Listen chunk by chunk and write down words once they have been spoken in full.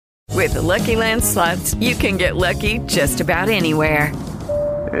With the Lucky Land Slots, you can get lucky just about anywhere.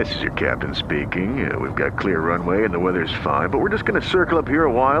 This is your captain speaking. We've got clear runway and the weather's fine, but we're just going to circle up here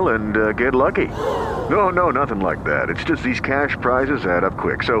a while and get lucky. No, nothing like that. It's just these cash prizes add up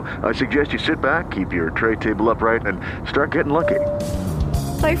quick. So I suggest you sit back, keep your tray table upright, and start getting lucky.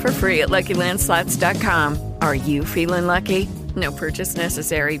 Play for free at LuckyLandSlots.com. Are you feeling lucky? No purchase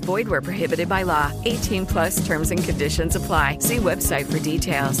necessary. Void where prohibited by law. 18 plus terms and conditions apply. See website for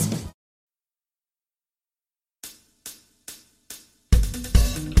details.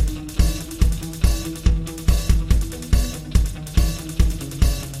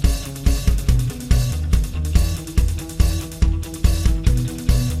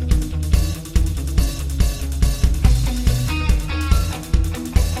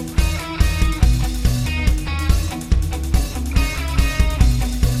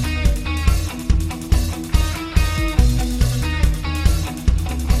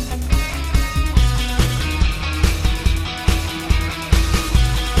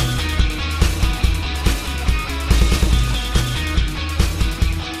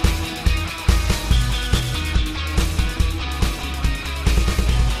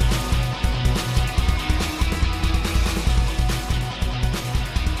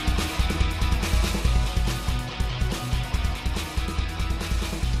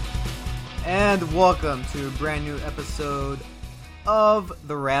 And welcome to a brand new episode of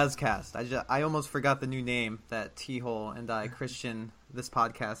the Razzcast. I almost forgot the new name that T-Hole and I christened this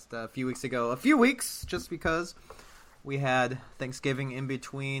podcast a few weeks ago. A few weeks, just because we had Thanksgiving in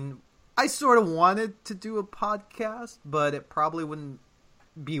between. I sort of wanted to do a podcast, but it probably wouldn't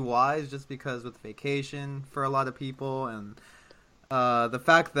be wise just because with vacation for a lot of people. And the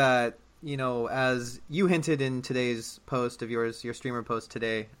fact that, you know, as you hinted in today's post of yours, your streamer post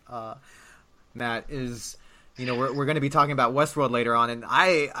today, Matt, is, you know, we're going to be talking about Westworld later on, and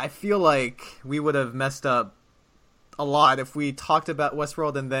I feel like we would have messed up a lot if we talked about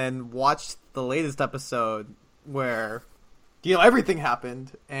Westworld and then watched the latest episode where, you know, everything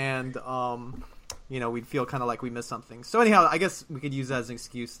happened, and, you know, we'd feel kind of like we missed something. So anyhow, I guess we could use that as an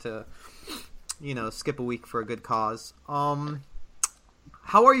excuse to, you know, skip a week for a good cause. How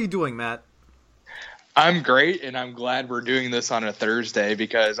are you doing, Matt? I'm great, and I'm glad we're doing this on a Thursday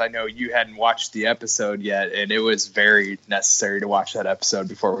because I know you hadn't watched the episode yet, and it was very necessary to watch that episode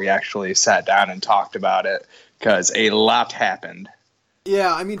before we actually sat down and talked about it because a lot happened.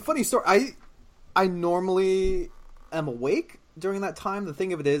 Yeah, I mean, funny story. I normally am awake during that time. The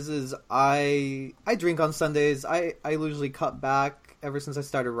thing of it is I drink on Sundays. I usually cut back ever since I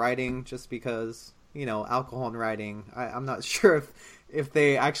started writing just because, you know, alcohol and writing. I'm not sure if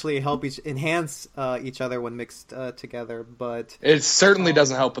they actually help enhance each other when mixed together, but it certainly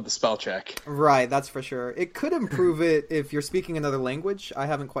doesn't help with the spell check. Right, that's for sure. It could improve it if you're speaking another language. I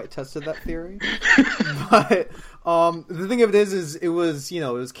haven't quite tested that theory, but the thing of it is it was, you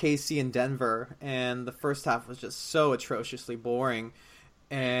know, it was KC and Denver, and the first half was just so atrociously boring,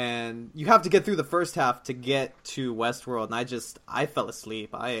 and you have to get through the first half to get to Westworld, and I fell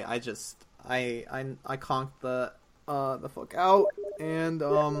asleep. I conked the fuck out, and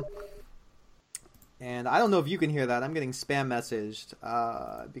I don't know if you can hear that. I'm getting spam messaged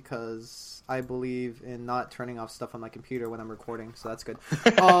because I believe in not turning off stuff on my computer when I'm recording, so that's good.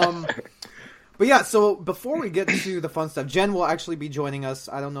 But yeah, so before we get to the fun stuff, Jen will actually be joining us.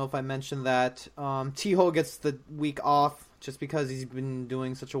 I don't know if I mentioned that. T-Hole gets the week off just because he's been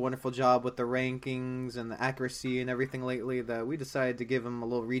doing such a wonderful job with the rankings and the accuracy and everything lately that we decided to give him a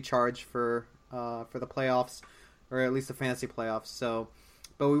little recharge for the playoffs, or at least the fantasy playoffs. So,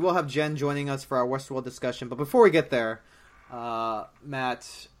 but we will have Jen joining us for our Westworld discussion. But before we get there,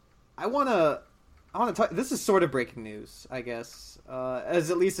 Matt, I want to talk. This is sort of breaking news, I guess, as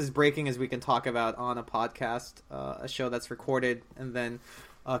at least as breaking as we can talk about on a podcast, a show that's recorded and then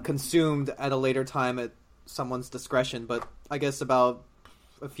consumed at a later time at someone's discretion. But I guess about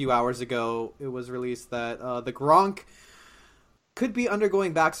a few hours ago, it was released that the Gronk could be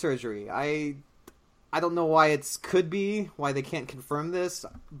undergoing back surgery. I don't know why why they can't confirm this,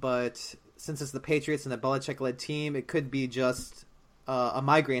 but since it's the Patriots and the Belichick-led team, it could be just a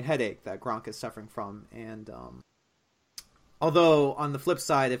migraine headache that Gronk is suffering from. And although on the flip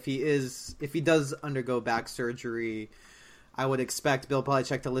side, if he does undergo back surgery, I would expect Bill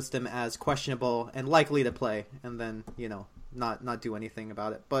Belichick to list him as questionable and likely to play, and then, you know, not do anything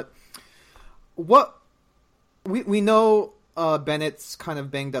about it. But what we know. Bennett's kind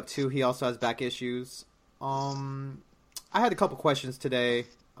of banged up too. He also has back issues. I had a couple questions today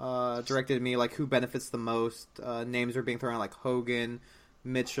directed at me, like who benefits the most. Names are being thrown out like Hogan,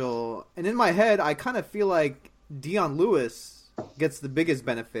 Mitchell. And in my head, I kind of feel like Dion Lewis gets the biggest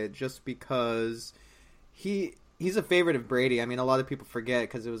benefit just because he's a favorite of Brady. I mean, a lot of people forget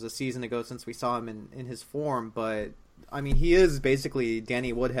because it was a season ago since we saw him in his form, but I mean, he is basically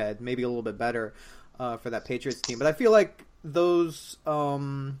Danny Woodhead, maybe a little bit better for that Patriots team. But I feel like those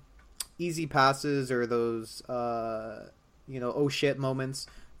easy passes or those oh shit moments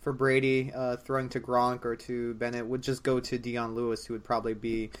for Brady throwing to Gronk or to Bennett would just go to Dion Lewis, who would probably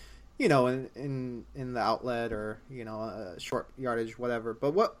be in the outlet or short yardage, whatever.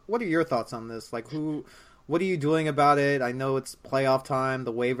 But what are your thoughts on this? Like, what are you doing about it? I know it's playoff time.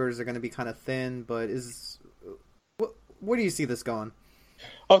 The waivers are going to be kind of thin, but where do you see this going?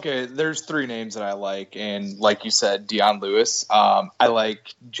 Okay, there's 3 names that I like, and like you said, Dion Lewis. I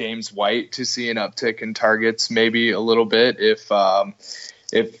like James White to see an uptick in targets, maybe a little bit if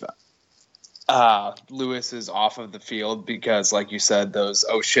Lewis is off of the field, because like you said, those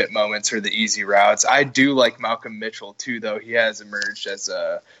oh shit moments are the easy routes. I do like Malcolm Mitchell too, though. He has emerged as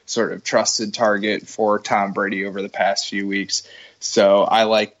a sort of trusted target for Tom Brady over the past few weeks. So I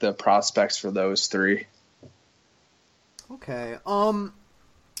like the prospects for those 3. Okay.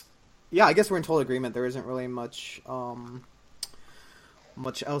 Yeah, I guess we're in total agreement. There isn't really much else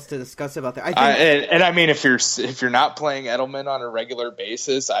to discuss about that. I mean, if you're not playing Edelman on a regular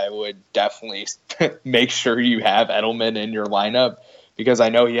basis, I would definitely make sure you have Edelman in your lineup, because I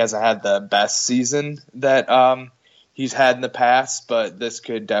know he hasn't had the best season that he's had in the past, but this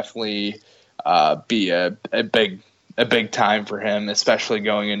could definitely be a big time for him, especially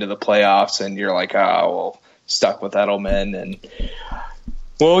going into the playoffs. And you're like, stuck with Edelman, and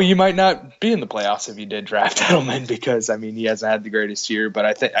well, you might not be in the playoffs if you did draft Edelman, because I mean, he hasn't had the greatest year, but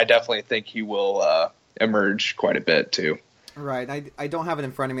I definitely think he will emerge quite a bit too. Right. I don't have it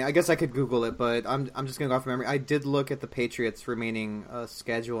in front of me. I guess I could Google it, but I'm just gonna go off memory. I did look at the Patriots' remaining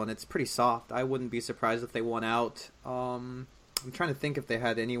schedule, and it's pretty soft. I wouldn't be surprised if they won out. I'm trying to think if they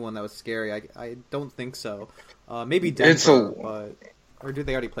had anyone that was scary. I don't think so. Maybe Denver, or did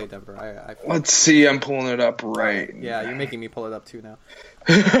they already play Denver? Let's see. I'm pulling it up right. Yeah, you're making me pull it up too now.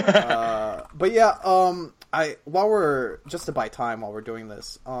 But yeah, while we're just to buy time while we're doing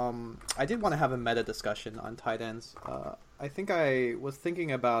this, I did want to have a meta discussion on tight ends. I think I was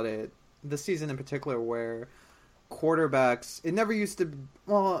thinking about it this season in particular, where quarterbacks, it never used to.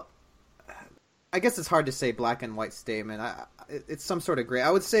 Well, I guess it's hard to say black and white statement. It's some sort of gray. I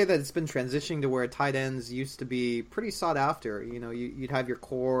would say that it's been transitioning to where tight ends used to be pretty sought after. You'd have your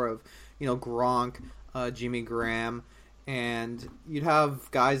core of Gronk, Jimmy Graham. And you'd have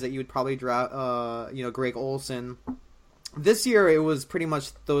guys that you would probably draft, Greg Olsen. This year, it was pretty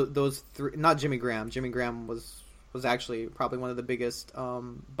much those 3. Not Jimmy Graham. Jimmy Graham was actually probably one of the biggest,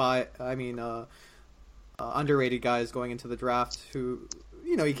 underrated guys going into the draft. Who,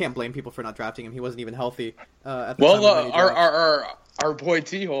 you can't blame people for not drafting him. He wasn't even healthy at the time. Our boy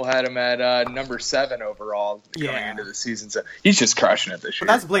T-Hole had him at number 7 overall going into the season, so he's just crushing it this year.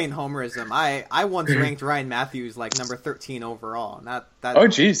 But that's blatant homerism. I once ranked Ryan Matthews like number 13 overall, and that oh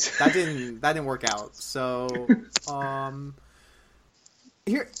jeez, that didn't work out. So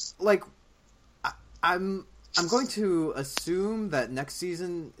here, like, I'm going to assume that next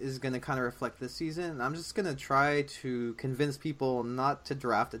season is going to kind of reflect this season. I'm just going to try to convince people not to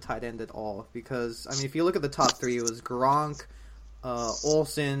draft a tight end at all, because I mean, if you look at the top 3, it was Gronk,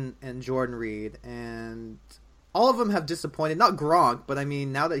 Olsen, and Jordan Reed, and all of them have disappointed. Not Gronk, but I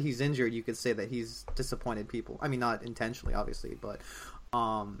mean, now that he's injured, you could say that he's disappointed people. I mean, not intentionally, obviously, but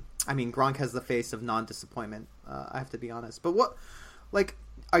I mean, Gronk has the face of non-disappointment. I have to be honest. But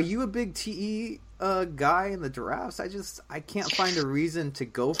are you a big TE guy in the drafts? I can't find a reason to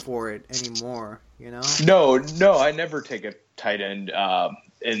go for it anymore. No, I never take a tight end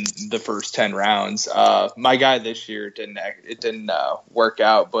in the first 10 rounds. My guy this year didn't work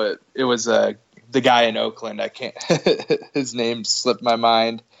out, but it was the guy in Oakland. I can't. His name slipped my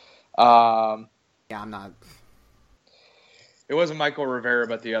mind. I'm not. It wasn't Michael Rivera,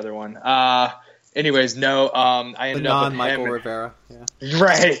 but the other one. Anyways, no. I ended up with Michael him. Rivera. Yeah.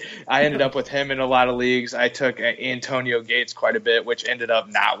 Right. I ended up with him in a lot of leagues. I took Antonio Gates quite a bit, which ended up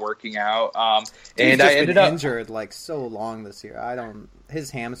not working out. And I ended up injured like so long this year.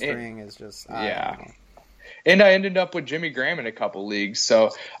 His hamstring is just I don't know. And I ended up with Jimmy Graham in a couple leagues.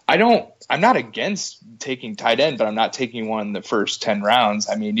 So I'm not against taking tight end, but I'm not taking one in the first 10 rounds.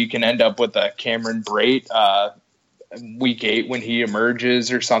 I mean, you can end up with a Cameron Brate week 8 when he emerges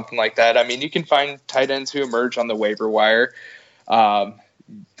or something like that. I mean, you can find tight ends who emerge on the waiver wire. I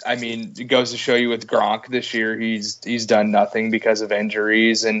mean, it goes to show you with Gronk this year, he's done nothing because of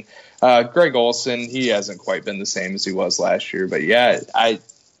injuries. And Greg Olsen, he hasn't quite been the same as he was last year. But yeah,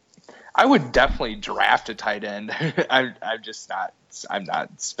 I would definitely draft a tight end. I'm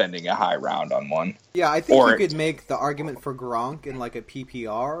not spending a high round on one. Yeah, I think you could make the argument for Gronk in like a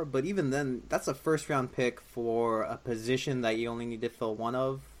PPR, but even then, that's a first round pick for a position that you only need to fill one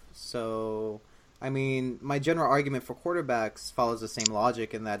of. So, I mean, my general argument for quarterbacks follows the same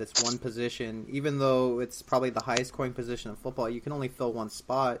logic in that it's one position. Even though it's probably the highest scoring position in football, you can only fill one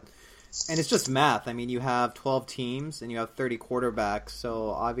spot. And it's just math. I mean, you have 12 teams and you have 30 quarterbacks,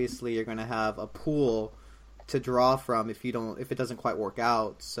 so obviously you're going to have a pool to draw from if it doesn't quite work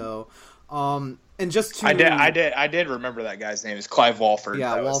out. So, and just to I did remember that guy's name is Clive Walford.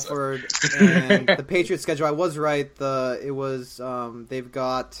 Yeah, Walford. And the Patriots schedule, I was right. They've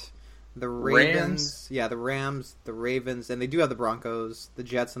got the Ravens. Yeah, the Rams, the Ravens, and they do have the Broncos, the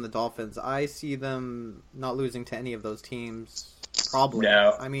Jets, and the Dolphins. I see them not losing to any of those teams. Probably.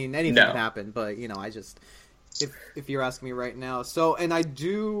 No. I mean, anything can happen, but, I just... If you're asking me right now. So, and I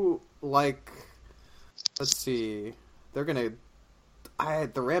do like... Let's see. They're going to...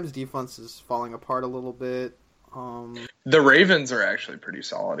 The Rams' defense is falling apart a little bit. The Ravens are actually pretty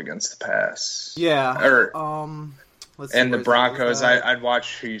solid against the pass. Yeah. Let's see, and the Broncos, I'd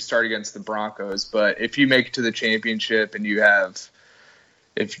watch who you start against the Broncos, but if you make it to the championship and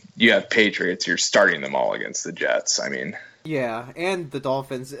if you have Patriots, you're starting them all against the Jets. I mean... Yeah, and the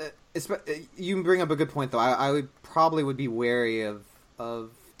Dolphins. You bring up a good point, though. I would be wary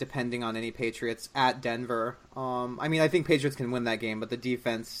of depending on any Patriots at Denver. I mean, I think Patriots can win that game, but the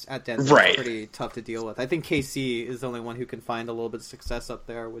defense at Denver is pretty tough to deal with. I think KC is the only one who can find a little bit of success up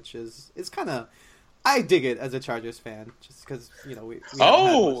there, which is kind of... I dig it as a Chargers fan, just because we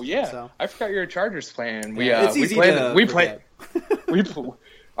so. I forgot you're a Chargers fan. It's easy to forget.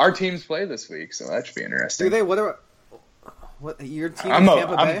 Our teams play this week, so that should be interesting. Do they? What your team in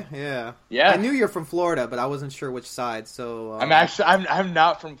Tampa Bay? Yeah. I knew you're from Florida, but I wasn't sure which side. So I'm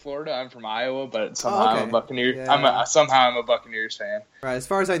not from Florida. I'm from Iowa, but somehow I'm a Buccaneers. Yeah. I'm a Buccaneers fan. Right. As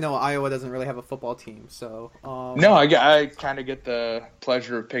far as I know, Iowa doesn't really have a football team. So no, I kind of get the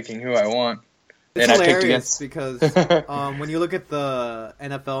pleasure of picking who I want. It's hilarious because when you look at the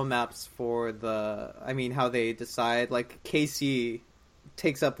NFL maps for how they decide, like KC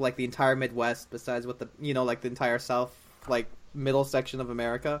takes up like the entire Midwest, besides what the entire South. Like middle section of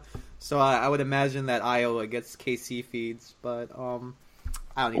America, so I would imagine that Iowa gets KC feeds, but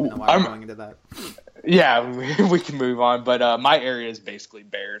I don't even know why we're going into that. Yeah, we can move on, but my area is basically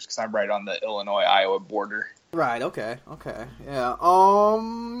Bears because I'm right on the Illinois-Iowa border. Right. Okay. Yeah.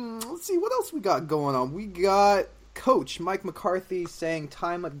 Let's see what else we got going on. We got Coach Mike McCarthy saying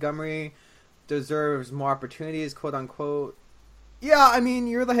Ty Montgomery deserves more opportunities, quote unquote. Yeah, I mean,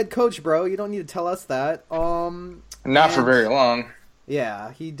 you're the head coach, bro. You don't need to tell us that. Not for very long.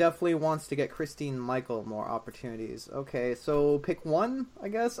 Yeah, he definitely wants to get Christine Michael more opportunities. Okay, so pick one, I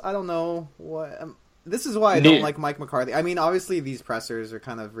guess. I don't know what. This is why I don't like Mike McCarthy. I mean, obviously these pressers are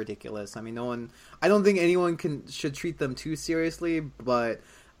kind of ridiculous. I mean, I don't think anyone should treat them too seriously, but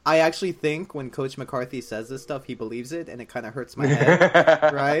I actually think when Coach McCarthy says this stuff, he believes it, and it kind of hurts my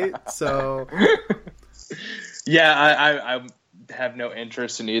head, right? So, yeah, I have no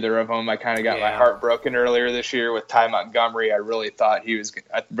interest in either of them. I kind of got my heart broken earlier this year with Ty Montgomery. I really thought we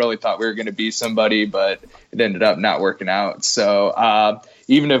were going to be somebody, but it ended up not working out. So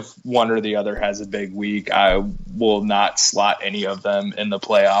even if one or the other has a big week, I will not slot any of them in the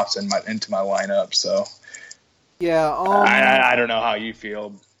playoffs into my lineup. So yeah, I don't know how you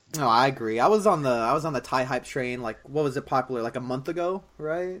feel. No, I agree. I was on the Ty hype train. Like, what was it popular? Like a month ago,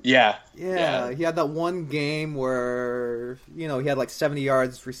 right? Yeah. He had that one game where he had like 70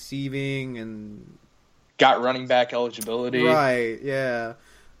 yards receiving and got running back eligibility. Right. Yeah.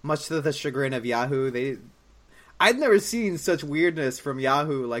 Much to the chagrin of Yahoo, I'd never seen such weirdness from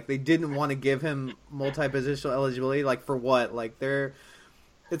Yahoo. Like, they didn't want to give him multi-positional eligibility. Like, for what? Like,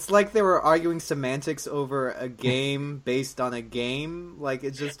 it's like they were arguing semantics over a game based on a game. Like,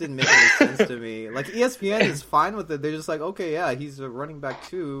 it just didn't make any sense to me. Like, ESPN is fine with it. They're just like, okay, yeah, he's a running back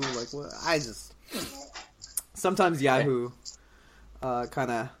too. Like, sometimes Yahoo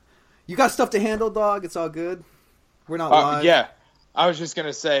kind of... You got stuff to handle, dog. It's all good. We're not live. Yeah, I was just going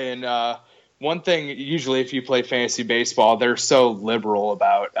to say, and one thing, usually if you play fantasy baseball, they're so liberal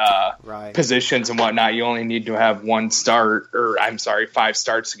about positions and whatnot. You only need to have 5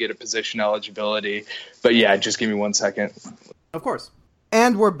 starts to get a position eligibility. But yeah, just give me 1 second. Of course.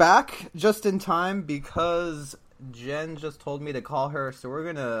 And we're back just in time because Jen just told me to call her, so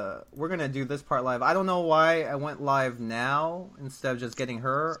we're gonna do this part live. I don't know why I went live now instead of just getting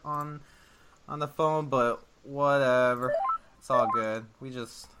her on the phone, but whatever. It's all good.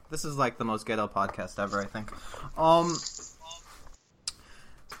 This is like the most ghetto podcast ever, I think.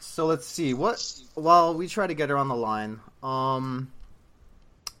 So let's see. While we try to get her on the line, I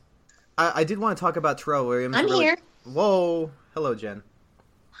did want to talk about Terrell Williams. I'm here. Whoa. Hello, Jen.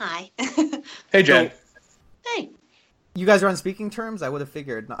 Hi. Hey, Jen. Hey. You guys are on speaking terms? I would have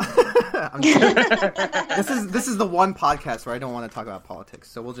figured. No. This is the one podcast where I don't want to talk about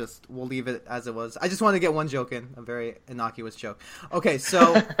politics, so we'll leave it as it was. I just want to get one joke in, a very innocuous joke. Okay,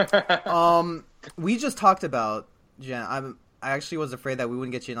 so we just talked about, Jen, I actually was afraid that we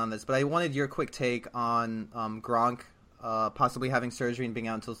wouldn't get you in on this, but I wanted your quick take on Gronk possibly having surgery and being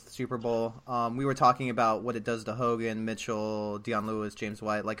out until the Super Bowl. We were talking about what it does to Hogan, Mitchell, Deion Lewis, James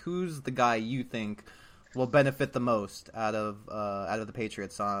White. Like, who's the guy you think will benefit the most out of the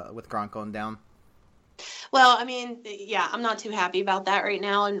Patriots with Gronk going down? Well, I mean, yeah, I'm not too happy about that right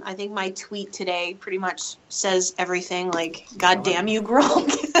now, and I think my tweet today pretty much says everything. Like, God damn you,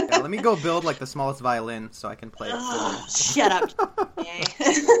 Gronk. Yeah, let me go build like the smallest violin so I can play it. Shut up.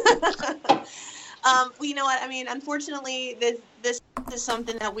 Well, you know what? I mean, unfortunately, this is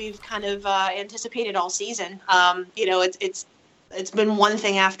something that we've kind of anticipated all season. It's been one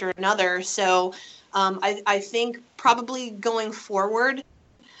thing after another. So I think probably going forward,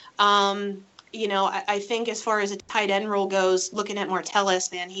 I think as far as a tight end role goes, looking at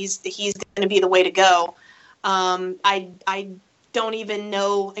Martellus, man, he's going to be the way to go. I don't even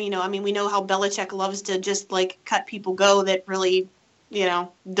know, I mean, we know how Belichick loves to just like cut people go that really,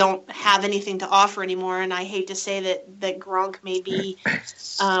 don't have anything to offer anymore. And I hate to say that Gronk may be,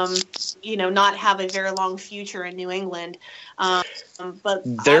 not have a very long future in New England. But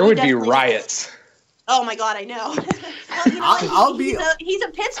there would be riots. Oh my God, I know. Well, he's a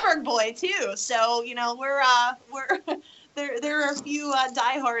Pittsburgh boy too, so we're there are a few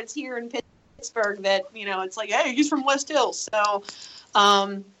diehards here in Pittsburgh that it's like, hey, he's from West Hills, so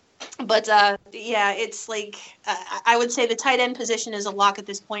yeah, it's like I would say the tight end position is a lock at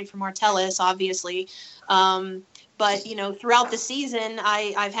this point for Martellus, obviously, but throughout the season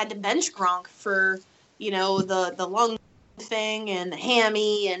I've had to bench Gronk for the lung thing and the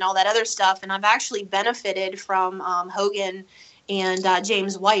hammy and all that other stuff, and I've actually benefited from Hogan and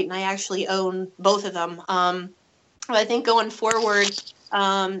James White, and I actually own both of them. I think going forward,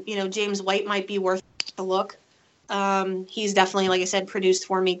 James White might be worth a look. He's definitely, like I said, produced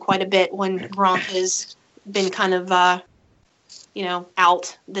for me quite a bit when Gronk has been kind of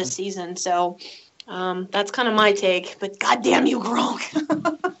out this season, so that's kind of my take, but goddamn you,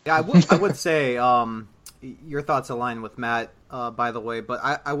 Gronk. Yeah, I would say your thoughts align with Matt, by the way, but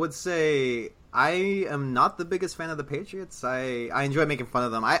I would say I am not the biggest fan of the Patriots. I enjoy making fun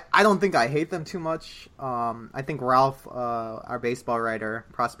of them. I don't think I hate them too much. I think Ralph, our baseball writer,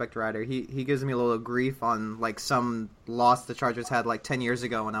 prospect writer, he gives me a little grief on like some loss the Chargers had like 10 years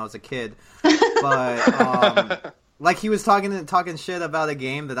ago when I was a kid. But like he was talking shit about a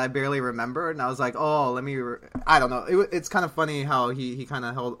game that I barely remembered, and I was like, oh, I don't know. It's kind of funny how he kind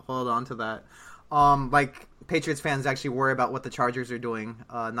of held on to that. Like Patriots fans actually worry about what the Chargers are doing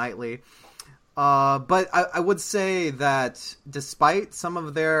nightly. But I would say that despite some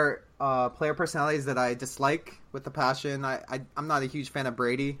of their player personalities that I dislike with the passion, I'm not a huge fan of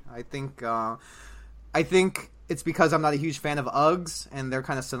Brady. I think it's because I'm not a huge fan of Uggs, and they're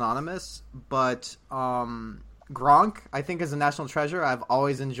kind of synonymous. But Gronk, I think, is a national treasure. I've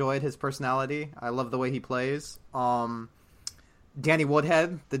always enjoyed his personality. I love the way he plays. Danny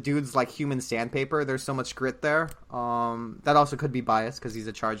Woodhead, the dude's like human sandpaper. There's so much grit there. That also could be biased because he's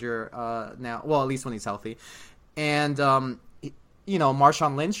a Charger now. Well, at least when he's healthy. And,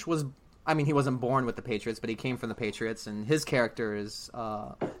 Marshawn Lynch he wasn't born with the Patriots, but he came from the Patriots, and his character is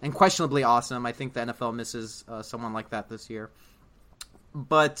unquestionably awesome. I think the NFL misses someone like that this year.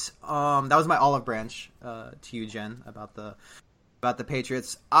 But that was my olive branch to you, Jen, about the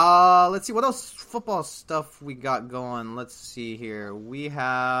Patriots. Let's see what else football stuff we got going. Let's see here. We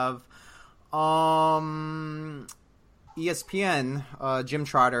have ESPN, Jim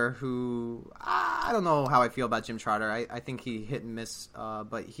Trotter, who I don't know how I feel about Jim Trotter. I think he hit and miss,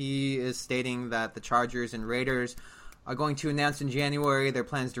 but he is stating that the Chargers and Raiders are going to announce in January their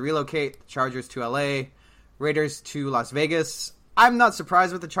plans to relocate the Chargers to LA, Raiders to Las Vegas. I'm not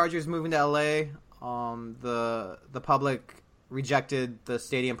surprised with the Chargers moving to LA. The public rejected the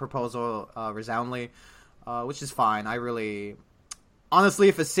stadium proposal resoundingly, which is fine. Honestly,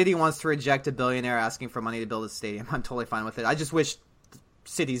 if a city wants to reject a billionaire asking for money to build a stadium, I'm totally fine with it. I just wish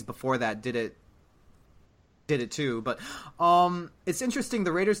cities before that did it too. But it's interesting,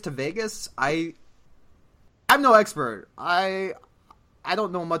 the Raiders to Vegas. I'm no expert. I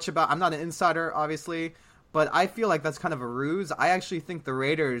don't know much about. I'm not an insider, obviously, but I feel like that's kind of a ruse. I actually think the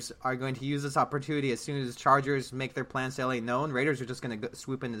Raiders are going to use this opportunity as soon as Chargers make their plans to LA known. Raiders are just going to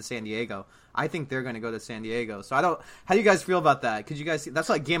swoop into San Diego. I think they're going to go to San Diego. So how do you guys feel about that? Could you guys see? That's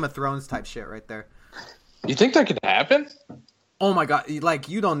like Game of Thrones type shit right there. You think that could happen? Oh my God. Like,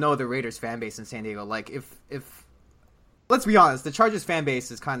 you don't know the Raiders fan base in San Diego. Like, if let's be honest, the Chargers fan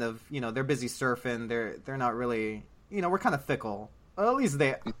base is kind of, they're busy surfing. They're not really, we're kind of fickle. Well, at least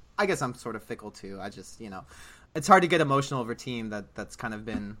I guess I'm sort of fickle too. I just, it's hard to get emotional over a team that's kind of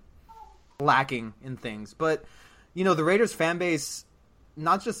been lacking in things. But, the Raiders fan base,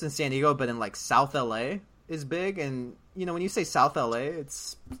 not just in San Diego, but in like South LA is big. And, when you say South LA,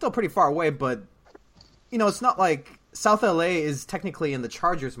 it's still pretty far away, but, it's not like South LA is technically in the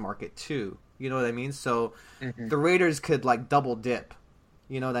Chargers market too. You know what I mean? So the Raiders could like double dip.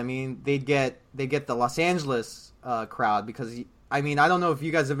 You know what I mean? They get the Los Angeles crowd because, I don't know if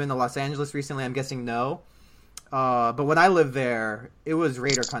you guys have been to Los Angeles recently. I'm guessing no. But when I lived there, it was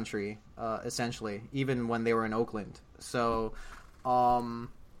Raider country, essentially, even when they were in Oakland. So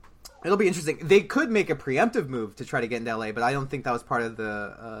it'll be interesting. They could make a preemptive move to try to get into LA, but I don't think that was part of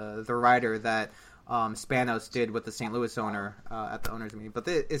the rider that Spanos did with the St. Louis owner at the owners meeting. But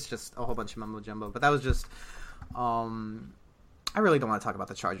it's just a whole bunch of mumbo jumbo. But that was just I really don't want to talk about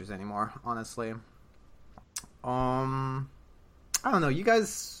the Chargers anymore, honestly. I don't know. You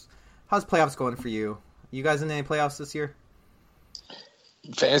guys, how's playoffs going for you? You guys in any playoffs this year?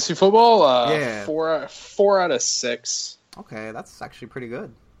 Fantasy football? Yeah. 4 out of 6. Okay, that's actually pretty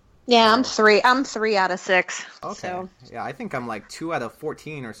good. Yeah, I'm 3 out of 6. Okay. So. Yeah, I think I'm like 2 out of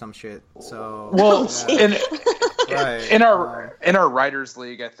 14 or some shit. So well, right. in our Writers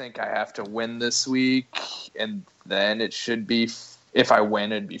League, I think I have to win this week, and then it should be. If I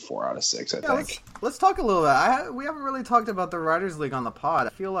win, it'd be 4 out of 6. I think. Let's talk a little bit. We haven't really talked about the Writers League on the pod. I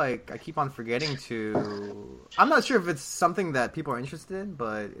feel like I keep on forgetting to. I'm not sure if it's something that people are interested in,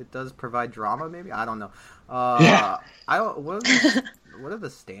 but it does provide drama. Maybe I don't know. Yeah. What are the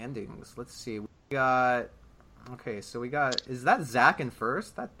standings? Let's see. We got. Okay, so we got. Is that Zach in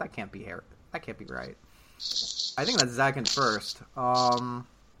first? That can't be here. That can't be right. I think that's Zach in first.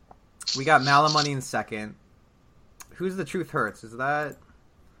 We got Malamoney in second. Who's the Truth Hurts? Is that...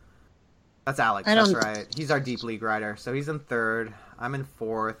 That's Alex, that's right. He's our Deep League writer. So he's in third. I'm in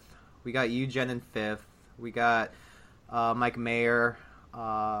fourth. We got Eugen in fifth. We got Mike Mayer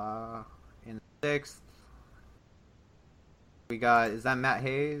in sixth. We got... Is that Matt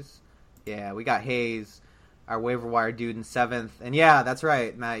Hayes? Yeah, we got Hayes, our waiver wire dude, in seventh. And yeah, that's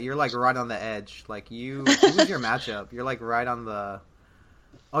right, Matt. You're like right on the edge. Like who's your matchup? You're like right on the...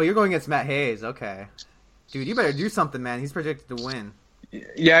 Oh, you're going against Matt Hayes. Okay. Dude, you better do something, man. He's projected to win.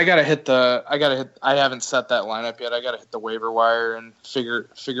 Yeah, I haven't set that lineup yet. I gotta hit the waiver wire and figure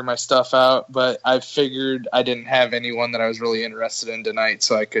my stuff out. But I figured I didn't have anyone that I was really interested in tonight,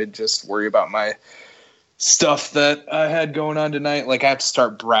 so I could just worry about my stuff that I had going on tonight. Like I have to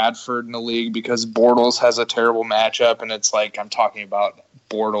start Bradford in the league because Bortles has a terrible matchup, and it's like I'm talking about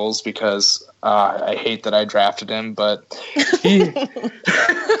Bortles because I hate that I drafted him, but he.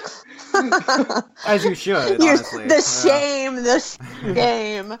 As you should, honestly. The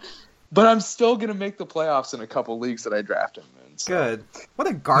shame. But I'm still going to make the playoffs in a couple leagues that I drafted him in. So. Good. What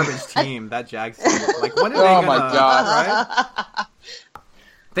a garbage team that Jags team. Like, when are they Oh, my God. Right?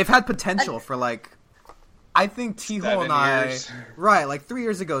 They've had potential for, like, I think T-Hole and I... Right, like 3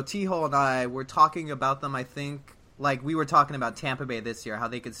 years ago, T-Hole and I were talking about them, I think... Like, we were talking about Tampa Bay this year, how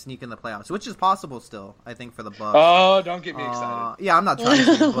they could sneak in the playoffs, which is possible still, I think, for the Bucs. Oh, don't get me excited. Yeah, I'm not trying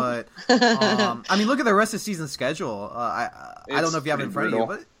to, but... I mean, look at the rest of the season schedule. I don't know if you have it in front of you,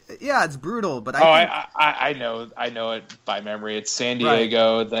 but... Yeah, it's brutal, but I know it by memory. It's San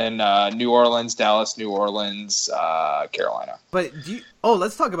Diego, then New Orleans, Dallas, New Orleans, Carolina. But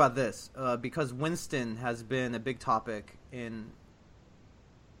let's talk about this, because Winston has been a big topic in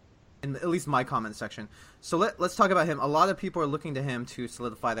at least my comment section. So let's talk about him. A lot of people are looking to him to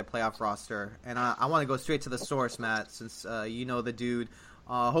solidify their playoff roster, and I want to go straight to the source, Matt, since you know the dude.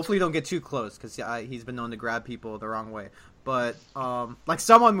 Hopefully you don't get too close, because he's been known to grab people the wrong way. But, like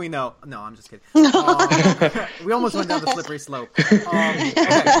someone we know... No, I'm just kidding. We almost went down the slippery slope. Okay.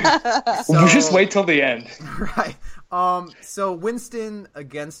 So, just wait till the end. Right. So Winston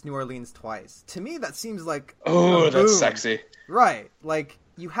against New Orleans twice. To me, that seems like... Oh, that's sexy. Right. Like...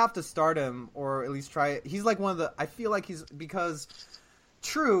 You have to start him, or at least try it. He's like one of the... I feel like he's... Because,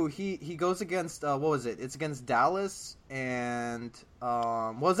 true, he goes against... what was it? It's against Dallas and...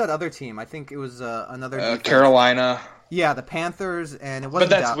 what was that other team? I think it was another... Carolina. Yeah, the Panthers, and it wasn't...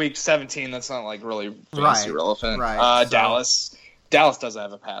 But that's week 17. That's not, like, really fantasy relevant. Right. Dallas. Dallas doesn't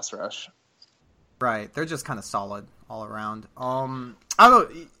have a pass rush. Right, they're just kind of solid all around. I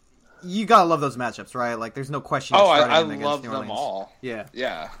don't. You gotta love those matchups, right? Like, there's no question. Oh, I love them all.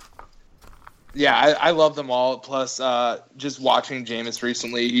 Yeah. I love them all. Plus, just watching Jameis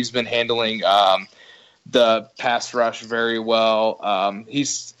recently, he's been handling the pass rush very well.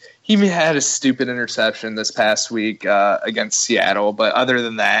 He had a stupid interception this past week against Seattle, but other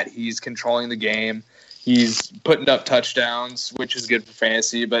than that, he's controlling the game. He's putting up touchdowns, which is good for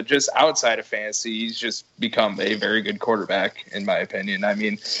fantasy, but just outside of fantasy, he's just become a very good quarterback, in my opinion. I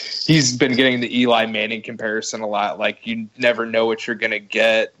mean, he's been getting the Eli Manning comparison a lot. Like, you never know what you're going to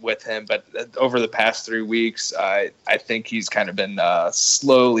get with him, but over the past 3 weeks, I think he's kind of been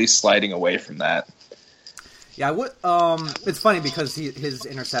slowly sliding away from that. Yeah, it's funny because his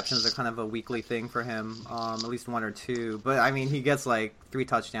interceptions are kind of a weekly thing for him, at least 1 or 2. But, I mean, he gets like 3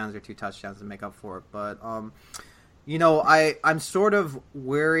 touchdowns or 2 touchdowns to make up for it. But, I'm sort of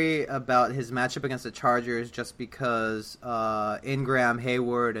wary about his matchup against the Chargers just because Ingram,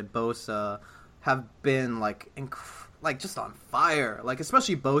 Hayward, and Bosa have been, just on fire. Like,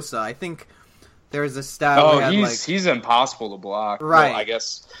 especially Bosa. I think there's a stat he's impossible to block. Right. Well,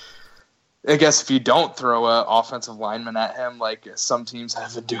 I guess if you don't throw an offensive lineman at him, like some teams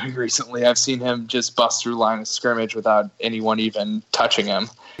have been doing recently, I've seen him just bust through line of scrimmage without anyone even touching him.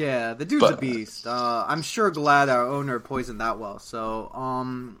 Yeah, the dude's a beast. I'm sure glad our owner poisoned that well. So,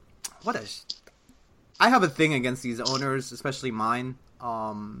 I have a thing against these owners, especially mine.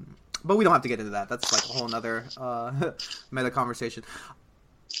 But we don't have to get into that. That's like a whole nother meta conversation.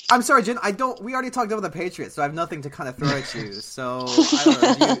 I'm sorry, Jen. We already talked about the Patriots, so I have nothing to kind of throw at you. So,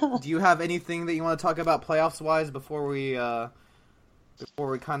 I don't know, do you have anything that you want to talk about playoffs wise before we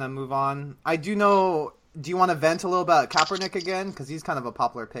kind of move on? I do know. Do you want to vent a little about Kaepernick again? Because he's kind of a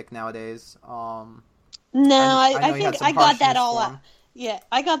popular pick nowadays. No, I think I got that all out. Yeah,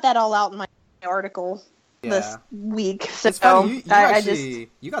 I got that all out in my article this week. So it's funny.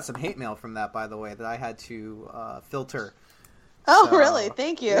 You got some hate mail from that, by the way, that I had to filter. Oh, so, really?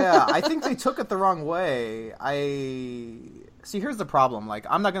 Thank you. Yeah, I think they took it the wrong way. See, here's the problem. Like,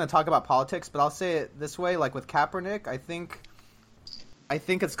 I'm not going to talk about politics, but I'll say it this way. Like, with Kaepernick, I think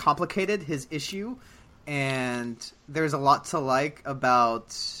it's complicated, his issue, and there's a lot to like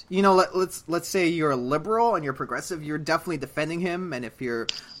about, let's say you're a liberal and you're progressive, you're definitely defending him, and if you're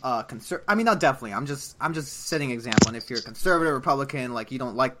not definitely, I'm just setting an example, and if you're a conservative Republican, like, you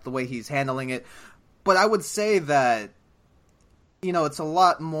don't like the way he's handling it, but I would say that, it's a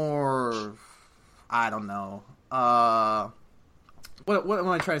lot more, I don't know, what am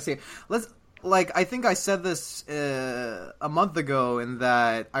I trying to say? I think I said this a month ago in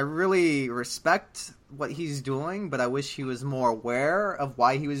that I really respect what he's doing, but I wish he was more aware of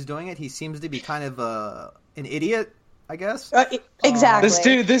why he was doing it. He seems to be kind of an idiot, I guess.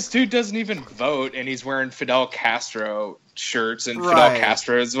 Exactly. This dude doesn't even vote, and he's wearing Fidel Castro shirts, and right. Fidel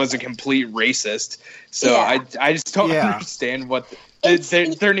Castro was a complete racist. So I just don't understand what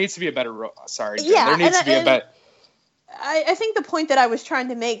there needs to be a better. Sorry, Jen, there needs to be a better. I think the point that I was trying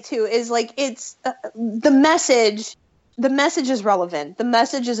to make too is like it's the message. The message is relevant. The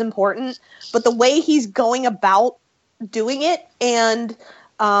message is important, but the way he's going about doing it, and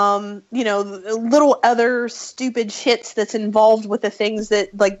little other stupid shits that's involved with the things that,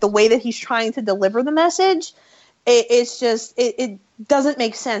 like, the way that he's trying to deliver the message, it doesn't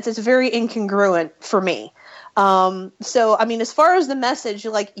make sense. It's very incongruent for me. So I mean, as far as the message,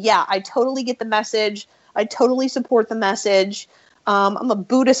 I totally get the message. I totally support the message. I'm a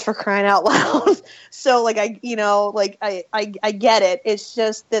Buddhist, for crying out loud. So I get it. It's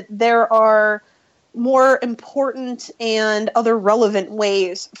just that there are more important and other relevant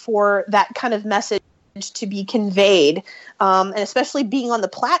ways for that kind of message to be conveyed. And especially being on the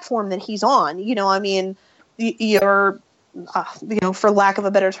platform that he's on, you're, for lack of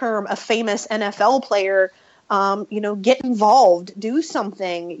a better term, a famous NFL player. Get involved, do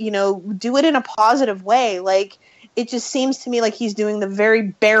something, do it in a positive way. Like, it just seems to me like he's doing the very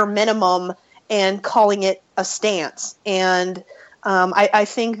bare minimum and calling it a stance. And I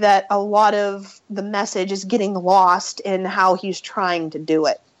think that a lot of the message is getting lost in how he's trying to do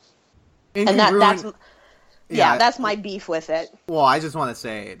it. And that's my beef with it. Well, I just want to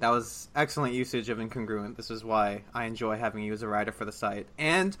say that was excellent usage of incongruent. This is why I enjoy having you as a writer for the site.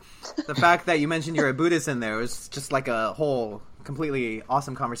 And the fact that you mentioned you're a Buddhist in there was just like a whole completely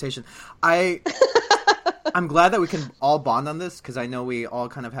awesome conversation. I'm glad that we can all bond on this because I know we all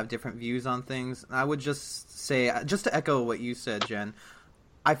kind of have different views on things. I would just say, just to echo what you said, Jen,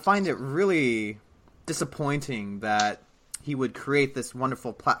 I find it really disappointing that he would create this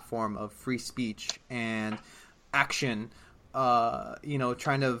wonderful platform of free speech and action,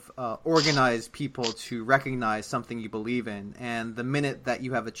 trying to organize people to recognize something you believe in. And the minute that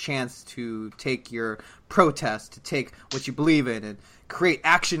you have a chance to take your protest, to take what you believe in and create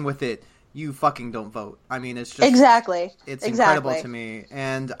action with it, you fucking don't vote. I mean, it's just... Exactly. It's incredible to me.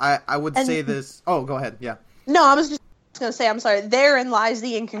 And I would say this... Oh, go ahead. Yeah. No, I was just going to say, I'm sorry, therein lies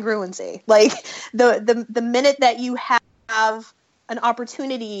the incongruency. Like, the minute that you have an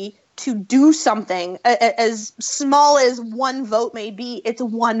opportunity to do something as small as one vote may be, it's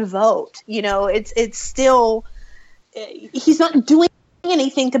one vote. It's still, he's not doing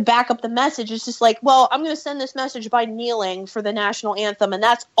anything to back up the message. It's just like, well, I'm going to send this message by kneeling for the national anthem, and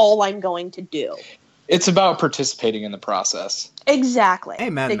that's all I'm going to do. It's about participating in the process. Exactly.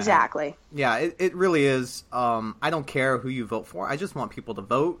 Amen. Exactly. Man. Yeah, it really is. I don't care who you vote for. I just want people to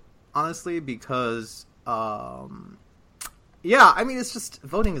vote, honestly, because... yeah, I mean, it's just,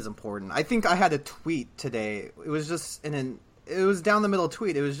 voting is important. I think I had a tweet today. It was just it was down the middle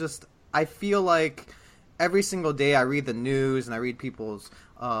tweet. It was just, I feel like every single day I read the news and I read people's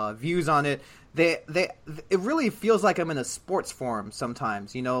views on it. It really feels like I'm in a sports forum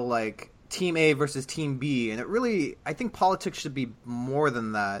sometimes, like Team A versus Team B. And it really, I think politics should be more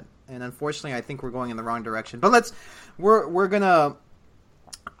than that. And unfortunately, I think we're going in the wrong direction. But we're gonna...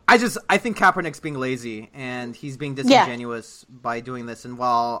 I think Kaepernick's being lazy, and he's being disingenuous by doing this. And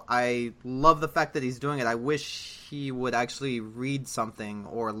while I love the fact that he's doing it, I wish he would actually read something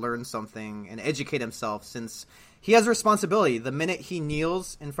or learn something and educate himself, since he has a responsibility. The minute he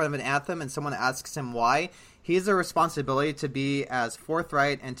kneels in front of an anthem and someone asks him why, he has a responsibility to be as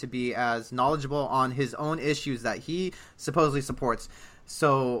forthright and to be as knowledgeable on his own issues that he supposedly supports.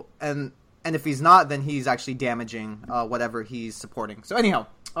 So, and if he's not, then he's actually damaging whatever he's supporting. So anyhow...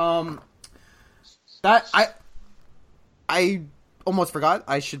 that I almost forgot.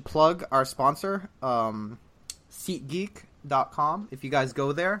 I should plug our sponsor, SeatGeek.com. If you guys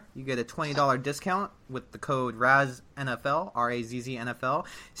go there, you get a $20 discount with the code RAZZNFL, RAZZNFL.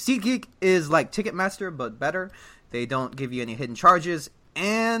 SeatGeek is like Ticketmaster, but better. They don't give you any hidden charges,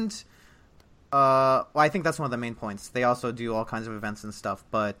 and I think that's one of the main points. They also do all kinds of events and stuff,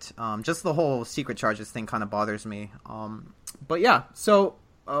 but just the whole secret charges thing kind of bothers me. But yeah, so.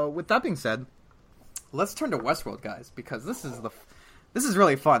 With that being said, let's turn to Westworld, guys, because this is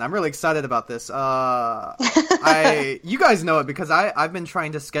really fun. I'm really excited about this. You guys know it because I've been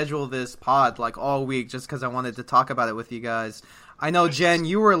trying to schedule this pod like all week just because I wanted to talk about it with you guys. I know, Jen,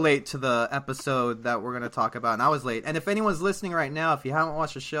 you were late to the episode that we're going to talk about, and I was late. And if anyone's listening right now, if you haven't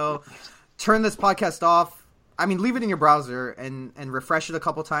watched the show, turn this podcast off. I mean, leave it in your browser and refresh it a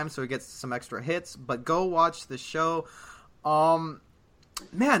couple times so it gets some extra hits. But go watch the show.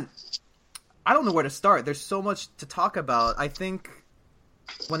 Man, I don't know where to start. There's so much to talk about. I think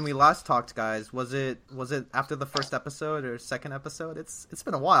when we last talked, guys, was it after the first episode or second episode? It's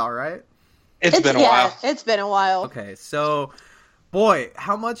been a while, right? It's been a while. It's been a while. Okay, so boy,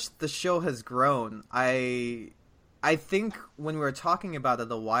 how much the show has grown. I think when we were talking about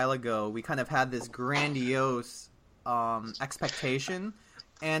it a while ago, we kind of had this grandiose expectation,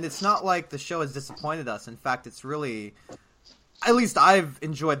 and it's not like the show has disappointed us. In fact, it's really... At least I've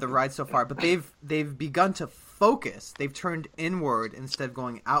enjoyed the ride so far, but they've begun to focus. They've turned inward instead of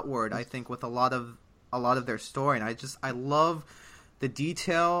going outward, I think, with a lot of their story. And I love the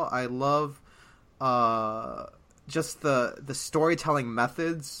detail. I love just the storytelling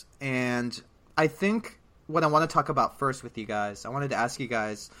methods. And I think what I want to talk about first with you guys, I wanted to ask you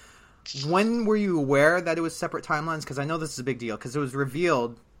guys, when were you aware that it was separate timelines? Because I know this is a big deal, because it was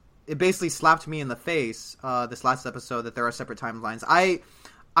revealed... It basically slapped me in the face, this last episode, that there are separate timelines. I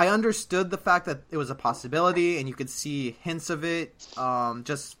understood the fact that it was a possibility, and you could see hints of it,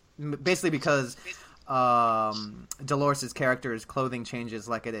 just basically because Dolores' character's clothing changes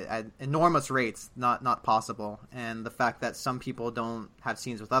like at enormous rates, not possible. And the fact that some people don't have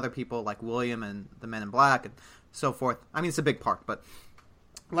scenes with other people, like William and the Men in Black and so forth. I mean, it's a big part, but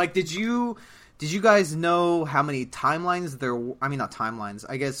like, did you guys know how many timelines there were? I mean, not timelines.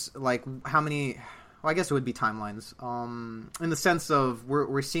 I guess, like, how many... Well, I guess it would be timelines. In the sense of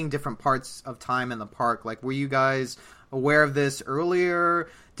we're seeing different parts of time in the park. Like, were you guys aware of this earlier?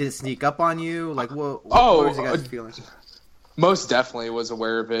 Did it sneak up on you? Like, what was you guys feeling? Most definitely was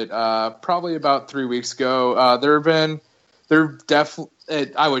aware of it. Probably about 3 weeks ago. I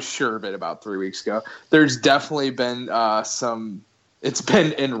was sure of it about 3 weeks ago. There's definitely been some... It's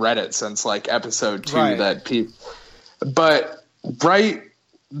been in Reddit since like episode 2 right. that people, but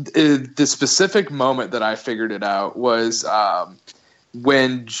the specific moment that I figured it out was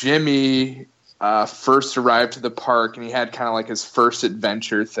when Jimmy first arrived to the park and he had kind of like his first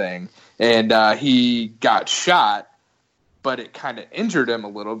adventure thing, and he got shot. but it kind of injured him a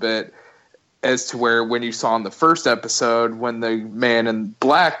little bit, as to where when you saw in the first episode when the man in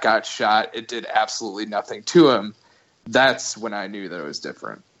black got shot, it did absolutely nothing to him. That's when I knew that it was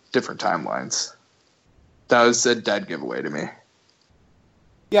different timelines. That was a dead giveaway to me.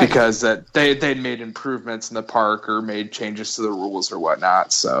 Yeah, because that they'd made improvements in the park or made changes to the rules or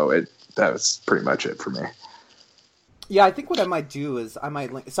whatnot. So that was pretty much it for me. Yeah, I think what I might do is I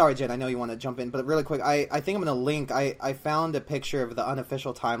might link... Sorry, Jen, I know you want to jump in, but really quick, I think I'm going to link... I found a picture of the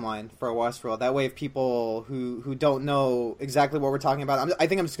unofficial timeline for Westworld. That way, if people who don't know exactly what we're talking about, I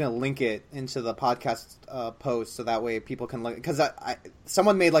think I'm just going to link it into the podcast post, so that way people can look... Because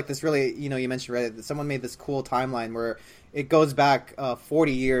someone made like this really... You mentioned Reddit. Someone made this cool timeline where it goes back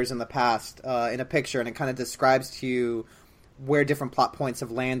 40 years in the past in a picture, and it kind of describes to you where different plot points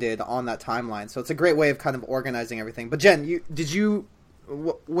have landed on that timeline. So it's a great way of kind of organizing everything. But Jen,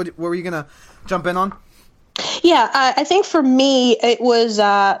 what were you going to jump in on? Yeah, I think for me, it was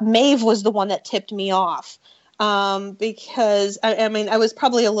Maeve was the one that tipped me off. Because, I mean, I was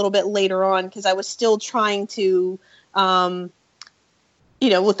probably a little bit later on because I was still trying to,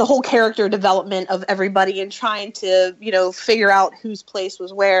 with the whole character development of everybody and trying to, figure out whose place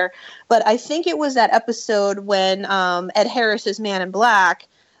was where. But I think it was that episode when Ed Harris's Man in Black,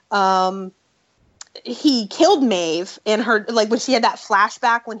 he killed Maeve and her, like when she had that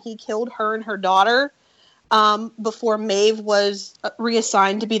flashback when he killed her and her daughter before Maeve was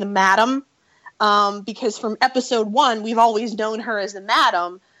reassigned to be the Madam. Because from episode 1, we've always known her as the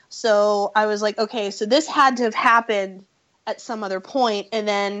Madam. So I was like, okay, so this had to have happened at some other point, and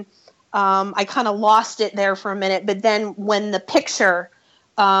then I kind of lost it there for a minute. But then when the picture,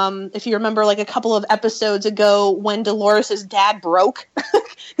 if you remember, like a couple of episodes ago, when Dolores's dad broke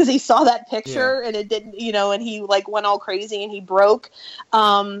because he saw that picture and it didn't, and he like went all crazy and he broke.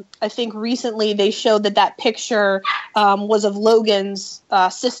 I think recently they showed that picture was of Logan's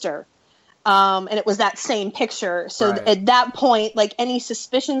sister. And it was that same picture. So right. At that point, like any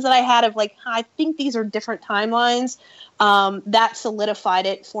suspicions that I had of like, I think these are different timelines, that solidified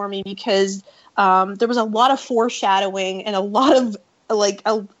it for me because there was a lot of foreshadowing and a lot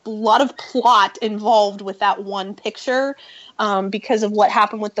of plot involved with that one picture because of what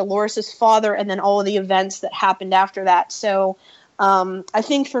happened with Dolores's father and then all of the events that happened after that. So I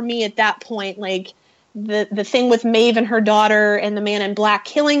think for me at that point, like the thing with Maeve and her daughter and the Man in Black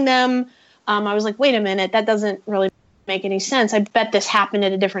killing them, I was like, wait a minute, that doesn't really make any sense. I bet this happened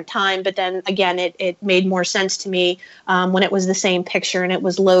at a different time. But then again, it made more sense to me when it was the same picture and it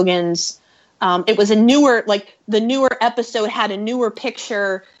was Logan's. It was the newer episode had a newer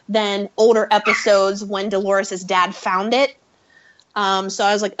picture than older episodes when Dolores's dad found it. So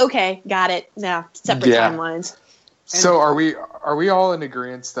I was like, okay, got it. Yeah, separate timelines. So are we all in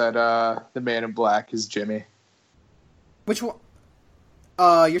agreement that the Man in Black is Jimmy? Which one?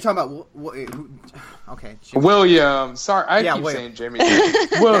 You're talking about who? Okay, Jimmy. William. Sorry, I keep saying Jimmy.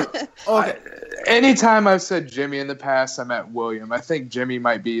 Well, okay. Anytime I've said Jimmy in the past, I meant William. I think Jimmy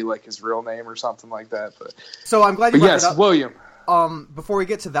might be like his real name or something like that. But so I'm glad you brought it up. William. Before we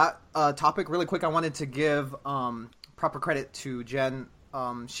get to that topic, really quick, I wanted to give proper credit to Jen.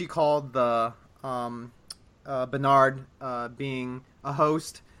 She called the Bernard being a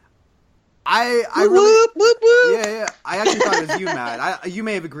host. I really, whoop, whoop. Yeah. I actually thought it was you, Matt. You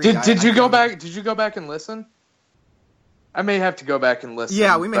may have agreed. Did you go back? Did you go back and listen? I may have to go back and listen.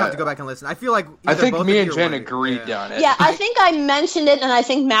 Yeah, we may have to go back and listen. I feel like I think me and Jen agreed on it. Yeah, I think I mentioned it, and I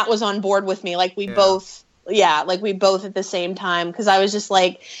think Matt was on board with me. Like we both at the same time, because I was just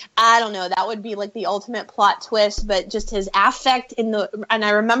like, I don't know, that would be like the ultimate plot twist, but just his affect and I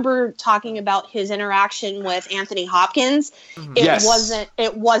remember talking about his interaction with Anthony Hopkins. Mm-hmm.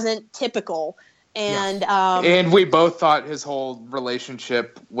 It wasn't typical. And and we both thought his whole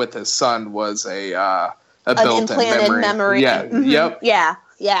relationship with his son was a built-in memory. Yeah. Mm-hmm. Yep.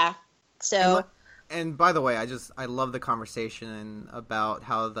 Yeah. So. And by the way, I love the conversation about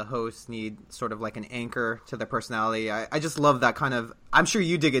how the hosts need sort of like an anchor to their personality. I just love that kind of. I'm sure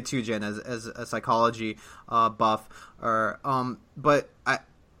you dig it too, Jen, as a psychology buff. But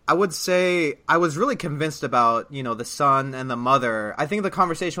I would say I was really convinced about the son and the mother. I think the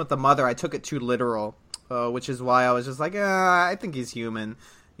conversation with the mother, I took it too literal, which is why I was just like, I think he's human,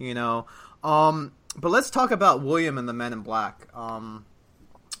 But let's talk about William and the Men in Black.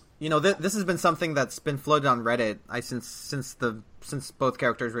 This has been something that's been floated on Reddit since both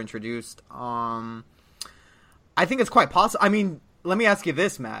characters were introduced. I think it's quite possible. I mean, let me ask you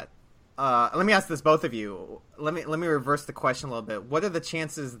this, Matt. Let me ask this both of you. Let me reverse the question a little bit. What are the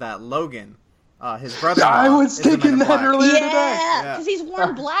chances that Logan His brother. I was thinking that earlier today. Yeah, because he's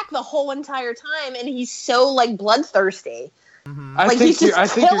worn black the whole entire time, and he's so like bloodthirsty. Mm-hmm. Like he's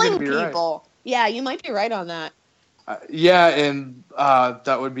just killing be people. Right. Yeah, you might be right on that. Yeah, and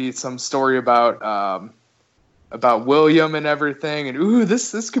that would be some story about William and everything. And ooh,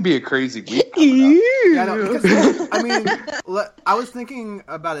 this could be a crazy week. Yeah, no, because, I mean, I was thinking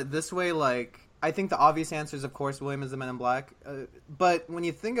about it this way. Like, I think the obvious answer is, of course, William is the Man in Black. But when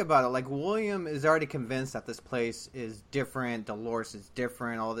you think about it, like, William is already convinced that this place is different. Dolores is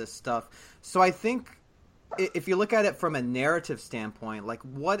different. All this stuff. So I think if you look at it from a narrative standpoint, like,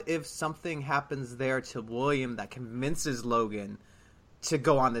 what if something happens there to William that convinces Logan to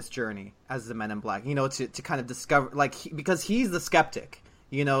go on this journey as the Men in Black? You know, to kind of discover, like, because he's the skeptic.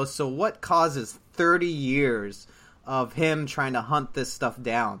 You know, so what causes 30 years of him trying to hunt this stuff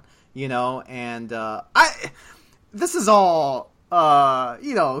down? You know, and this is all,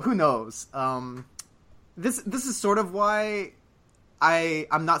 you know, who knows? This is sort of why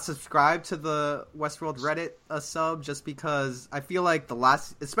I'm not subscribed to the Westworld Reddit sub, just because I feel like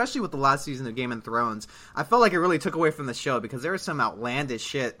especially with the last season of Game of Thrones, I felt like it really took away from the show because there was some outlandish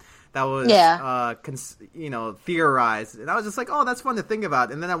shit that was, you know, theorized, and I was just like, oh, that's fun to think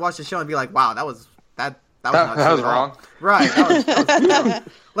about. And then I watched the show and be like, wow, that was wrong. Right. That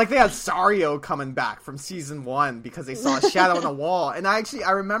was like they had Sario coming back from season 1 because they saw a shadow on the wall. And I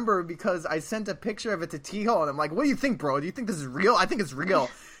remember because I sent a picture of it to T-Hole and I'm like, what do you think, bro? Do you think this is real? I think it's real.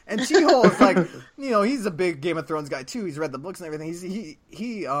 And T-Hole is like, you know, he's a big Game of Thrones guy too. He's read the books and everything.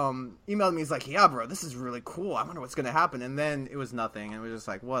 He emailed me. He's like, yeah, bro, this is really cool. I wonder what's going to happen. And then it was nothing. And it was just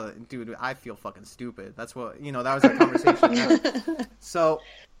like, what, dude, I feel fucking stupid. That's what, you know, that was our conversation. So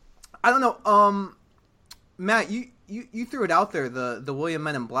I don't know. Matt, you threw it out there, the William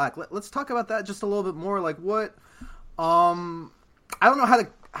Men in Black. Let's talk about that just a little bit more. Like, what? I don't know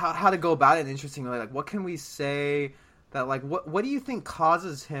how to go about it. Interestingly, like, what can we say that, like, what do you think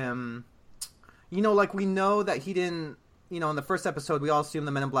causes him? You know, like, we know that he didn't. You know, in the first episode, we all assumed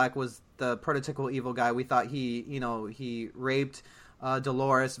the Men in Black was the prototypical evil guy. We thought he raped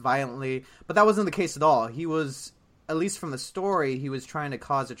Dolores violently, but that wasn't the case at all. He was, at least from the story, he was trying to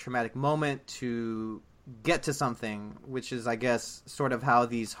cause a traumatic moment to get to something, which is, I guess, sort of how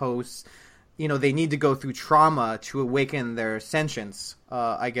these hosts, you know, they need to go through trauma to awaken their sentience,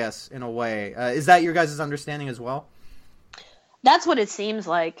 I guess, in a way. Is that your guys' understanding as well? That's what it seems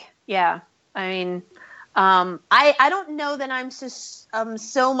like. Yeah. I mean, I don't know that I'm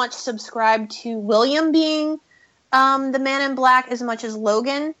so much subscribed to William being the Man in Black as much as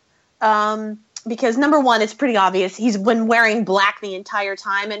Logan. Because number one, it's pretty obvious. He's been wearing black the entire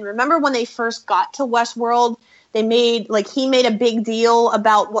time. And remember when they first got to Westworld, he made a big deal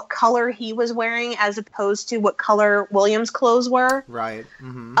about what color he was wearing as opposed to what color William's clothes were. Right.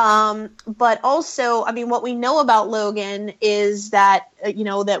 Mm-hmm. But also, I mean, what we know about Logan is that, you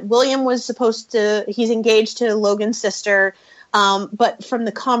know, that William was he's engaged to Logan's sister. But from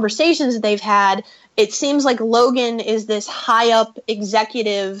the conversations that they've had, it seems like Logan is this high up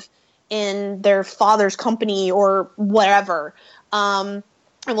executive in their father's company or whatever. And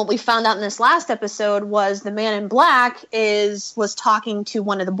what we found out in this last episode was the Man in Black was talking to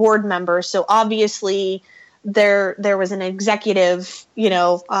one of the board members. So obviously there was an executive, you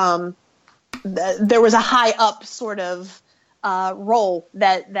know, there was a high up sort of role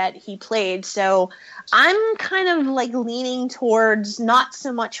that he played. So I'm kind of like leaning towards not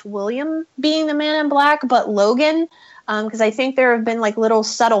so much William being the Man in Black, but Logan. Because I think there have been like little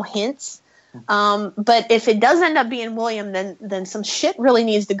subtle hints. But if it does end up being William, then some shit really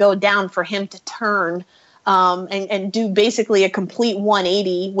needs to go down for him to turn and do basically a complete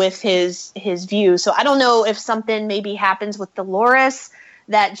 180 with his view. So I don't know if something maybe happens with Dolores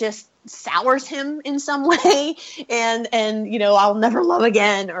that just sours him in some way and you know, I'll never love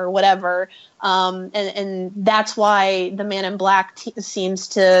again or whatever. And that's why the Man in Black seems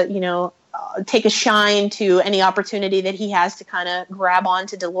to, you know, take a shine to any opportunity that he has to kind of grab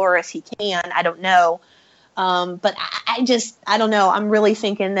onto Dolores. He can. I don't know. But I don't know. I'm really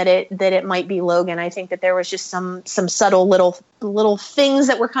thinking that it might be Logan. I think that there was just some subtle little things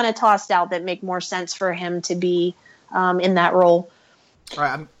that were kind of tossed out that make more sense for him to be in that role. All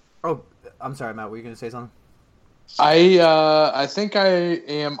right. I'm sorry, Matt. Were you going to say something? I think I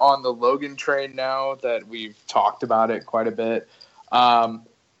am on the Logan train now that we've talked about it quite a bit.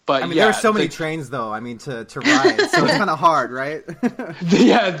 But I mean, there are so many trains, though. I mean, to ride, so it's kind of hard, right?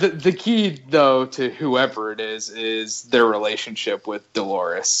 The key, though, to whoever it is their relationship with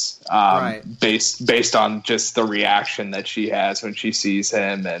Dolores, right? Based on just the reaction that she has when she sees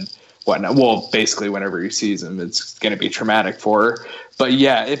him, and whatnot. Well, basically whenever he sees him, it's going to be traumatic for her. But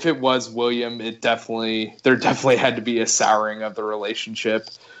yeah, if it was William, there definitely had to be a souring of the relationship.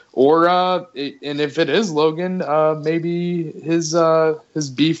 Or and if it is Logan, maybe his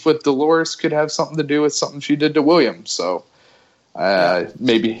beef with Dolores could have something to do with something she did to William. So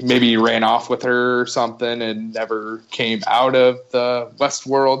maybe he ran off with her or something and never came out of the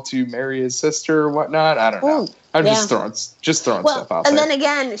Westworld to marry his sister or whatnot. I don't know. I'm just throwing stuff out there. And then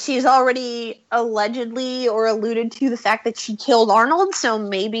again, she's already allegedly or alluded to the fact that she killed Arnold. So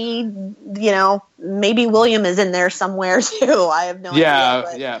maybe William is in there somewhere too. I have no idea.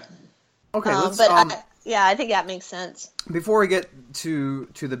 Yeah. Okay, I think that makes sense. Before we get to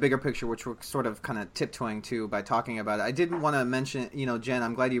the bigger picture, which we're sort of kind of tiptoeing to by talking about it, I did want to mention, Jen,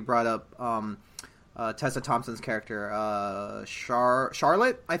 I'm glad you brought up Tessa Thompson's character,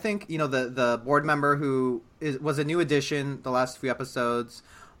 Charlotte, I think, the board member who was a new addition the last few episodes.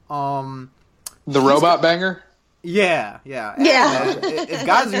 The robot banger? Yeah. If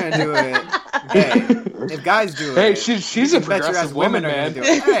guys are gonna do it, if guys do it, hey, she's a progressive woman, man.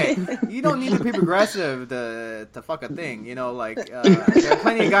 Hey, you don't need to be progressive to fuck a thing. There are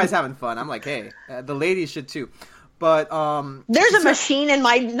plenty of guys having fun. I'm like, hey, the ladies should too. But there's a machine in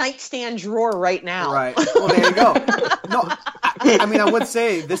my nightstand drawer right now. Right. Well, there you go. No, I mean, I would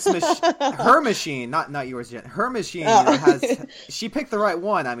say her machine, not yours, Jen. Her machine she picked the right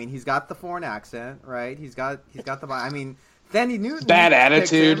one. I mean, he's got the foreign accent, right? He's got the. I mean, Thandie Newton. Bad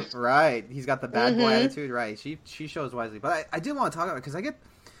attitude. Right. He's got the bad boy attitude. Right. She shows wisely. But I did want to talk about it because I get.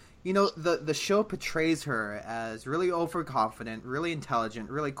 The show portrays her as really overconfident, really intelligent,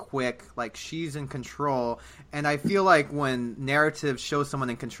 really quick, like she's in control. And I feel like when narratives show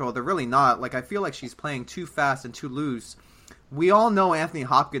someone in control, they're really not. Like, I feel like she's playing too fast and too loose. We all know Anthony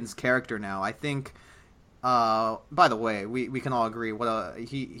Hopkins' character now. I think, by the way, we can all agree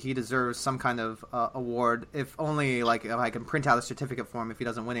he deserves some kind of award, if only, like, if I can print out a certificate for him if he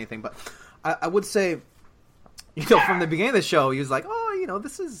doesn't win anything. But I would say, from the beginning of the show, he was like,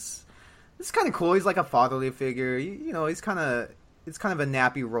 this is kind of cool. He's like a fatherly figure. He's kind of it's kind of a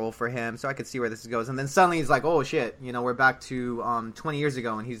nappy role for him, so I could see where this goes. And then suddenly he's like, oh shit, we're back to 20 years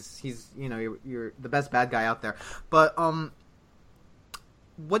ago, and he's you're the best bad guy out there. But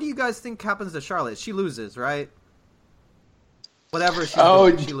what do you guys think happens to Charlotte? She loses, right? Whatever she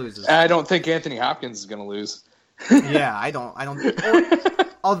doing, she loses. I don't think Anthony Hopkins is going to lose. Yeah, I don't.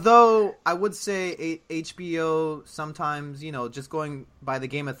 Although I would say HBO sometimes, just going by the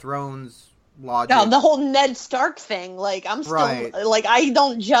Game of Thrones logic. No, the whole Ned Stark thing. Like, I'm still like, I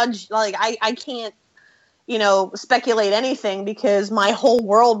don't judge. Like, I can't, speculate anything because my whole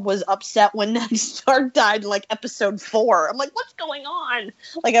world was upset when Ned Stark died in like episode 4. I'm like, what's going on?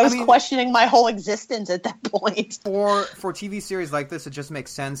 Like, I was questioning my whole existence at that point. For TV series like this, it just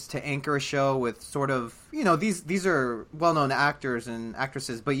makes sense to anchor a show with sort of, these are well-known actors and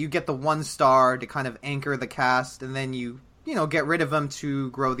actresses, but you get the one star to kind of anchor the cast, and then you get rid of them to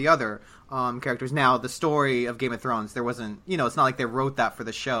grow the other characters. Now, the story of Game of Thrones, there wasn't, it's not like they wrote that for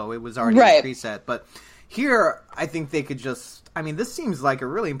the show. It was already a preset, but here, I think they could just... this seems like a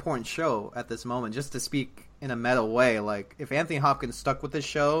really important show at this moment, just to speak in a meta way. Like, if Anthony Hopkins stuck with this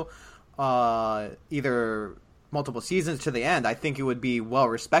show, either multiple seasons to the end, I think it would be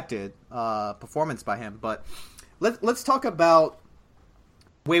well-respected performance by him. But let's talk about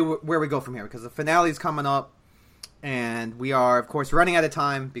where we go from here, because the finale is coming up, and we are, of course, running out of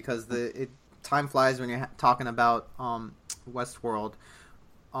time, because time flies when you're talking about Westworld.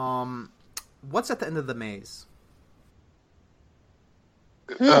 What's at the end of the maze?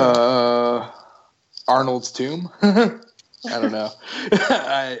 Arnold's tomb? I don't know.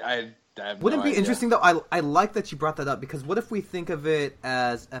 I have Wouldn't no it be idea. interesting, though? I like that you brought that up, because what if we think of it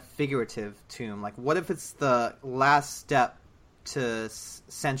as a figurative tomb? Like, what if it's the last step to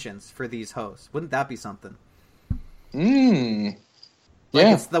sentience for these hosts? Wouldn't that be something? Like,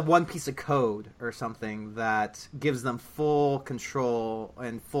 it's the one piece of code or something that gives them full control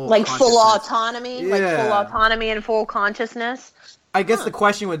and full full autonomy, full autonomy and full consciousness. I guess the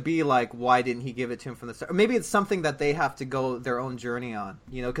question would be, like, why didn't he give it to him from the start? Or maybe it's something that they have to go their own journey on,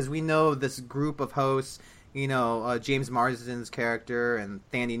 because we know this group of hosts, James Marsden's character and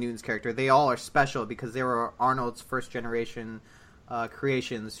Thandie Newton's character, they all are special because they were Arnold's first generation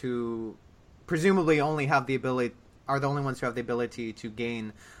creations who presumably only have the ability, are the only ones who have the ability to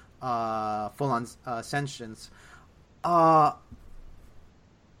gain full-on sentience. I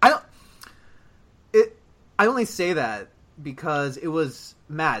only say that because it was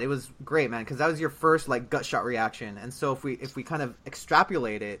Matt. It was great, man, because that was your first gut shot reaction. And so if we kind of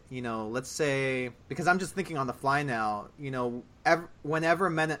extrapolate it, let's say, because I'm just thinking on the fly now, whenever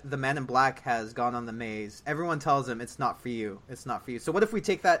the Man in Black has gone on the maze, everyone tells him it's not for you. It's not for you. So what if we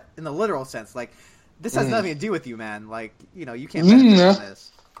take that in the literal sense? Like, this has nothing to do with you, man. Like, you know, you can't benefit from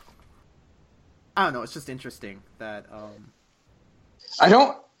this. I don't know. It's just interesting that.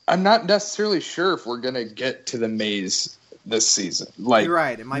 I'm not necessarily sure if we're gonna get to the maze this season. Like, you're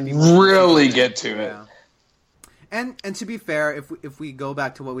right. It might be really get to it. Yeah. And to be fair, if we go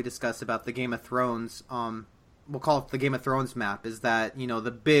back to what we discussed about the Game of Thrones, we'll call it the Game of Thrones map, is that, you know,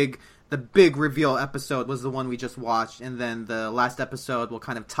 the big reveal episode was the one we just watched, and then the last episode will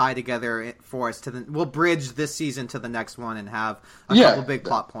kind of tie together for us we'll bridge this season to the next one and have a couple big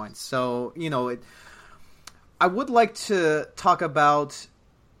plot points. So, you know, I would like to talk about,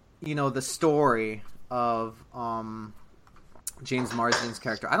 you know, the story of James Marsden's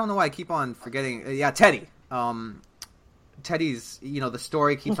character. I don't know why I keep on forgetting. Teddy. Teddy's, you know, the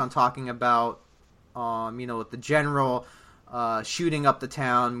story keeps on talking about, you know, the general shooting up the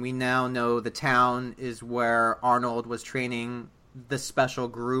town. We now know the town is where Arnold was training this special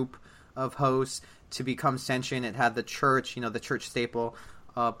group of hosts to become sentient. It had the church, you know, the church staple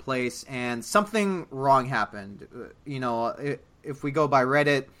place, and something wrong happened. You know, if we go by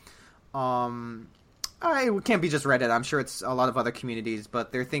Reddit, it can't be just Reddit. I'm sure it's a lot of other communities,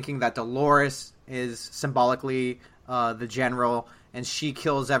 but they're thinking that Dolores is symbolically the general, and she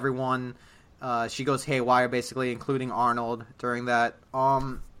kills everyone. She goes haywire, basically, including Arnold during that.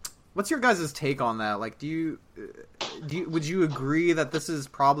 What's your guys' take on that? Like, would you agree that this is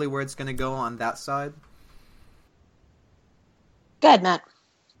probably where it's going to go on that side? Go ahead, Matt.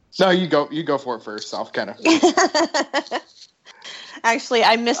 No, you go for it first. I'll kind of. Actually,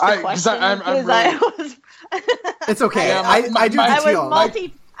 I missed the question. It's okay. Yeah, I do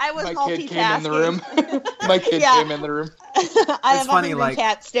too. I was my multitasking. kid came in the room. My kid came in the room. I have funny, a hungry like,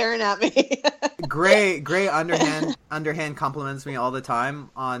 cat staring at me. Gray underhand compliments me all the time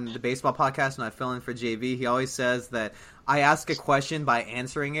on the baseball podcast when I fill in for JV. He always says that I ask a question by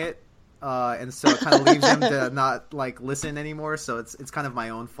answering it, and so it kind of leaves him to not like listen anymore. So it's kind of my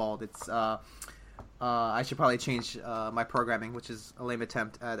own fault. It's I should probably change my programming, which is a lame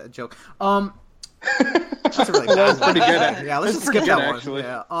attempt at a joke. That's a really bad That's pretty good. Yeah, let's just skip that one. Actually.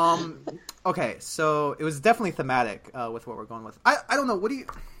 Yeah. Okay, so it was definitely thematic with what we're going with. I don't know. What do you?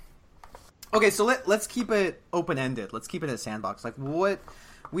 Okay, so let's keep it open ended. Let's keep it a sandbox. Like, what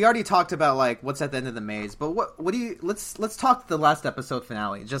we already talked about, like what's at the end of the maze. But what do you? Let's talk the last episode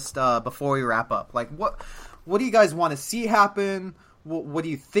finale just before we wrap up. Like, what do you guys want to see happen? What do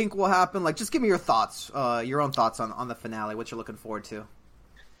you think will happen? Like, just give me your thoughts, your own thoughts on the finale. What you're looking forward to.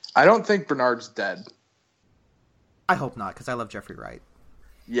 I don't think Bernard's dead. I hope not, because I love Jeffrey Wright.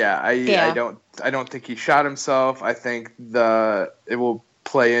 Yeah, I don't think he shot himself. I think it will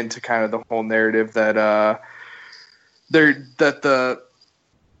play into kind of the whole narrative that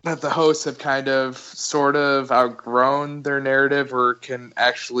the hosts have kind of sort of outgrown their narrative, or can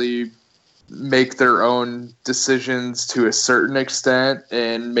actually make their own decisions to a certain extent.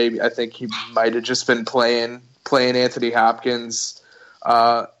 And maybe I think he might have just been playing Anthony Hopkins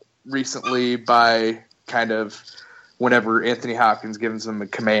recently by kind of whenever Anthony Hopkins gives him a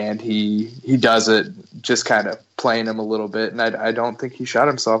command, he does it, just kind of playing him a little bit. And I don't think he shot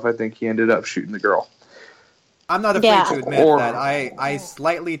himself. I think he ended up shooting the girl. I'm not afraid to admit that I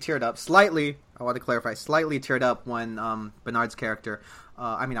slightly teared up. I want to clarify, slightly teared up when Bernard's character,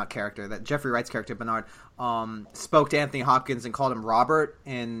 that Jeffrey Wright's character, Bernard, spoke to Anthony Hopkins and called him Robert.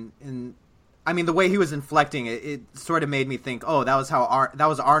 And I mean, the way he was inflecting it sort of made me think, oh, that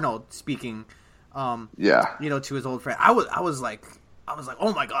was Arnold speaking. You know, to his old friend. I was like,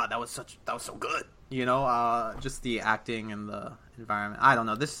 oh my god, that was so good. You know, just the acting and the environment. I don't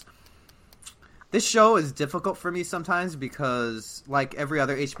know. This show is difficult for me sometimes because, like every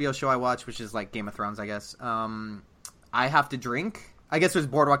other HBO show I watch, which is like Game of Thrones, I guess, I have to drink. I guess there's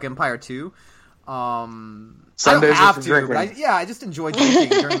Boardwalk Empire too. I don't have to, but I just enjoy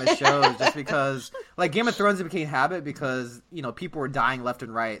drinking during the shows just because, like, Game of Thrones, it became habit because, you know, people were dying left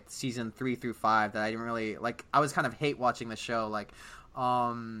and right, season 3 through 5, that I didn't really, like, I was kind of hate watching the show, like,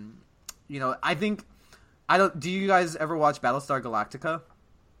 you know, do you guys ever watch Battlestar Galactica?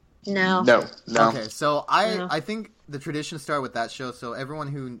 No. Okay, so I think the tradition started with that show, so everyone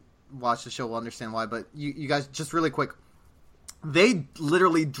who watched the show will understand why, but you guys, just really quick, they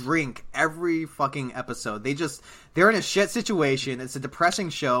literally drink every fucking episode. They're in a shit situation. It's a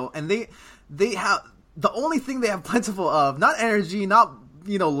depressing show, and they have the only thing they have plentiful of, not energy, not,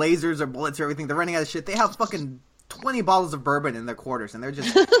 you know, lasers or bullets or everything. They're running out of shit. They have fucking 20 bottles of bourbon in their quarters, and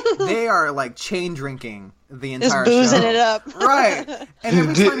they are like chain drinking the entire show. Just boozing it up. Right. And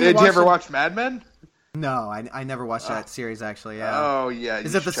every time did you ever watch Mad Men? No, I never watched that series actually. Yeah. Oh yeah.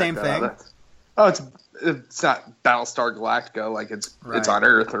 Is it the same thing? Oh, it's not Battlestar Galactica like it's on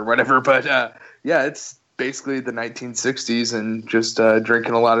Earth or whatever, but yeah, it's basically the 1960s and just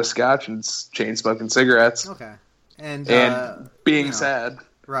drinking a lot of scotch and chain smoking cigarettes. Okay. And being sad.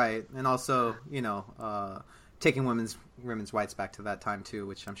 Right. And also, taking women's rights back to that time too,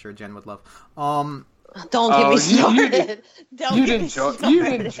 which I'm sure Jen would love. Don't get me started. You'd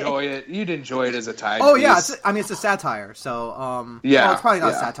enjoy it. You'd enjoy it as a time. Oh yeah, it's a satire. So yeah, it's probably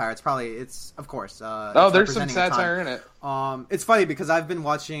not satire. It's of course. There's some satire in it. It's funny because I've been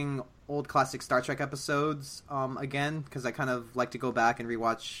watching old classic Star Trek episodes again because I kind of like to go back and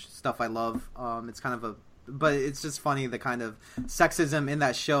rewatch stuff I love. But it's just funny the kind of sexism in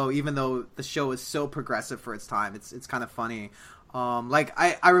that show, even though the show is so progressive for its time. It's kind of funny.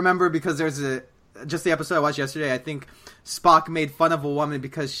 I remember because there's just the episode I watched yesterday, I think Spock made fun of a woman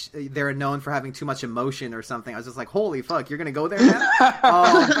because they're known for having too much emotion or something. I was just like, holy fuck, you're going to go there, man?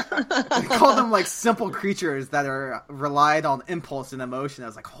 They call them like simple creatures that are relied on impulse and emotion. I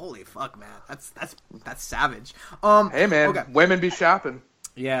was like, holy fuck, man. That's savage. Hey, man, okay. Women be shopping.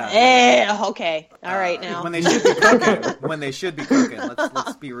 Yeah. Okay. All right now. When they should be cooking.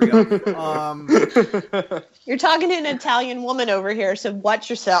 Let's be real. You're talking to an Italian woman over here, so watch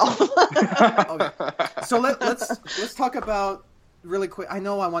yourself. Okay. So let's talk about really quick. I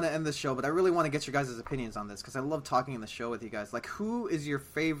know I want to end the show, but I really want to get your guys' opinions on this because I love talking in the show with you guys. Like, who is your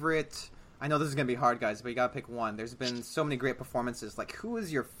favorite? I know this is gonna be hard, guys, but you gotta pick one. There's been so many great performances. Like, who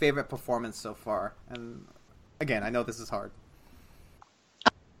is your favorite performance so far? And again, I know this is hard.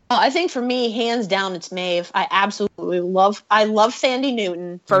 I think for me, hands down, it's Maeve. I absolutely love Thandie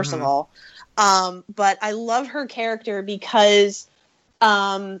Newton, first of all. But I love her character because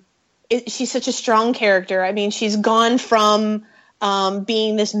she's such a strong character. I mean, she's gone from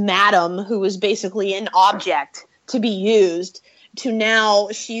being this madam who was basically an object to be used to now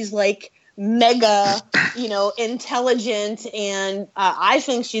she's like mega, intelligent. And I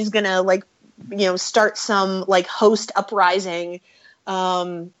think she's going to start some like host uprising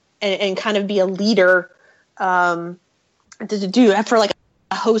and kind of be a leader to do for like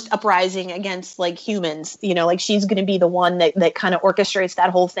a host uprising against like humans, like she's going to be the one that kind of orchestrates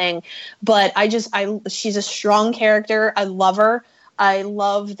that whole thing. But she's a strong character. I love her. I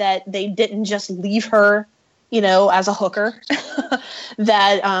love that they didn't just leave her, as a hooker,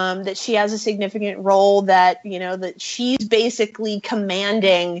 that she has a significant role, that she's basically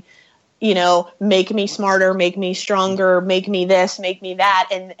commanding, make me smarter, make me stronger, make me this, make me that.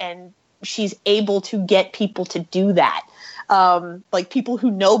 And she's able to get people to do that. Like people who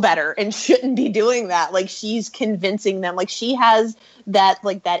know better and shouldn't be doing that. Like she's convincing them, like she has that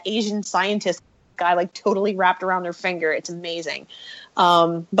Asian scientist guy, like totally wrapped around their finger. It's amazing.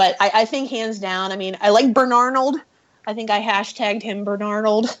 But I think hands down, I mean, I like Bernarnold. I think I hashtagged him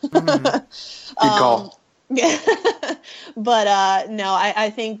Bernarnold. Good call. But no, I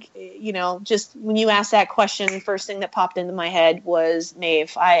think just when you asked that question, the first thing that popped into my head was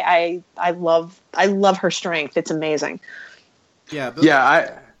Maeve. I love her strength. It's amazing.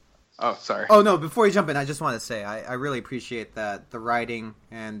 Yeah. Sorry. Oh no! Before you jump in, I just want to say I really appreciate that the writing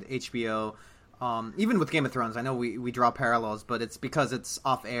and HBO, even with Game of Thrones. I know we draw parallels, but it's because it's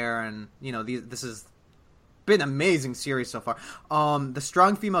off air and this has been an amazing series so far. The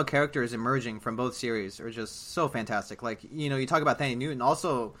strong female characters emerging from both series are just so fantastic. Like you talk about Thandie Newton.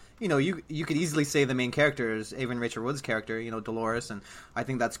 Also, you could easily say the main character is Avon Rachel Wood's character, Dolores, and I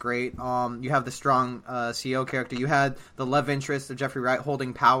think that's great. You have the strong CEO character. You had the love interest of Jeffrey Wright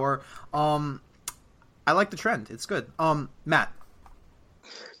holding power. I like the trend. It's good. Matt.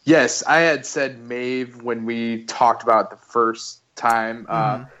 Yes, I had said Maeve when we talked about the first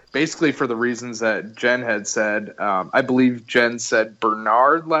time. Basically for the reasons that Jen had said. I believe Jen said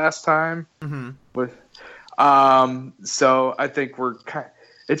Bernard last time. So I think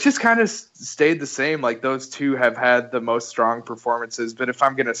it's just kind of stayed the same. Like those two have had the most strong performances. But if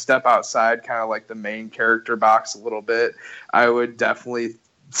I'm going to step outside kind of like the main character box a little bit, I would definitely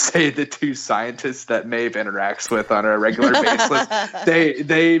say the two scientists that Maeve interacts with on a regular basis.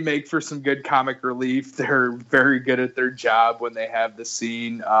 They make for some good comic relief. They're very good at their job when they have the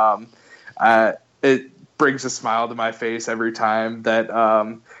scene. It brings a smile to my face every time that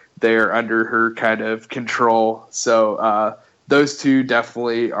they're under her kind of control. So those two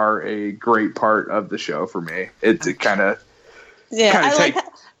definitely are a great part of the show for me. Go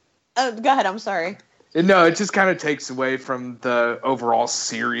ahead. I'm sorry. No, it just kind of takes away from the overall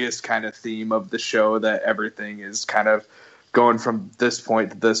serious kind of theme of the show that everything is kind of going from this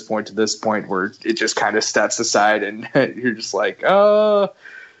point to this point to this point where it just kind of steps aside and you're just like, oh,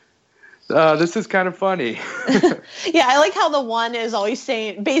 this is kind of funny. Yeah, I like how the one is always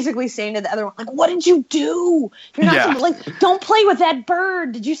basically saying to the other one, like, "What did you do? You're not supposed, like, don't play with that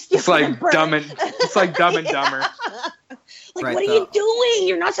bird. Did you steal It's like that bird?" It's like Dumb and Dumber. Like, Right, what are you doing?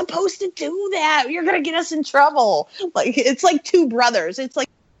 You're not supposed to do that. You're gonna get us in trouble. Like, it's like two brothers. It's like,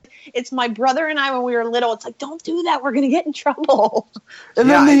 it's my brother and I when we were little. It's like, don't do that. We're gonna get in trouble. And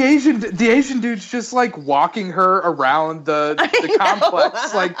then the Asian dude's just like walking her around the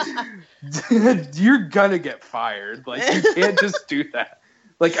complex. Like, you're gonna get fired. Like, you can't just do that.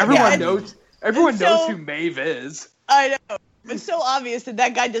 Like, everyone knows who Maeve is. I know. It's so obvious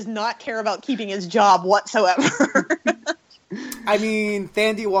that guy does not care about keeping his job whatsoever. I mean,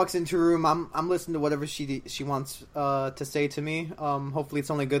 Thandi walks into a room. I'm listening to whatever she wants to say to me. Hopefully,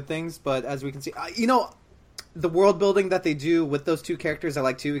 it's only good things. But as we can see, the world building that they do with those two characters, I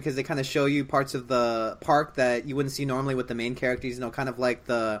like too, because they kind of show you parts of the park that you wouldn't see normally with the main characters. Kind of like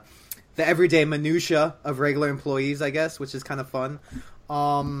the everyday minutia of regular employees, I guess, which is kind of fun.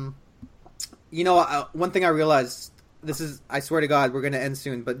 One thing I realized. I swear to God, we're going to end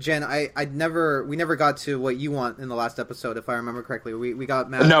soon. But Jen, we never got to what you want in the last episode, if I remember correctly. We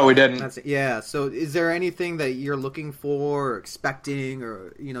got Matt. No, we didn't. Yeah. So, is there anything that you're looking for, or expecting,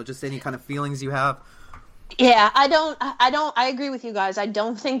 or just any kind of feelings you have? Yeah, I agree with you guys. I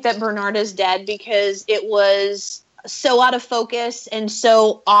don't think that Bernard is dead because it was so out of focus and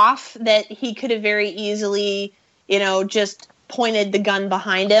so off that he could have very easily, just pointed the gun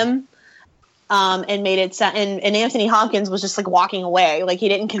behind him. And made it and Anthony Hopkins was just like walking away, like he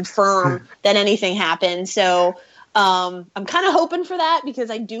didn't confirm that anything happened. So I'm kind of hoping for that because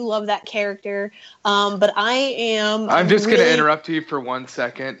I do love that character. But I'm just going to interrupt you for 1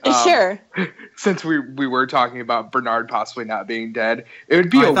 second. Sure. Since we were talking about Bernard possibly not being dead, it would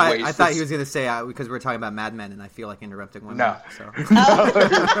be waste. I thought he was going to say because we were talking about Mad Men, and I feel like interrupting one. No, so.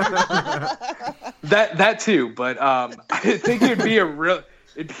 that too. But I think it'd be a real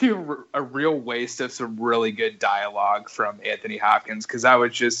waste of some really good dialogue from Anthony Hopkins, because that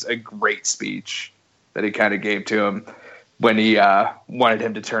was just a great speech that he kind of gave to him when he wanted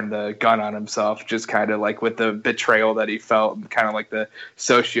him to turn the gun on himself, just kind of like with the betrayal that he felt and kind of like the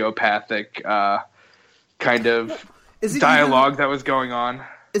sociopathic kind of dialogue that was going on.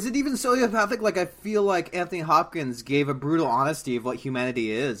 Is it even sociopathic? Like, I feel like Anthony Hopkins gave a brutal honesty of what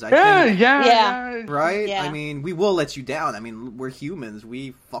humanity is. Yeah. Right? Yeah. I mean, we will let you down. I mean, we're humans.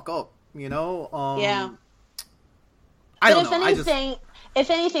 We fuck up, Yeah. I but don't know. If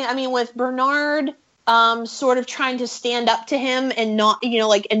anything, I mean, with Bernard sort of trying to stand up to him and not,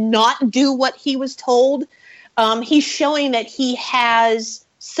 and not do what he was told, he's showing that he has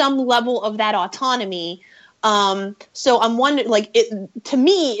some level of that autonomy. So I'm wondering, to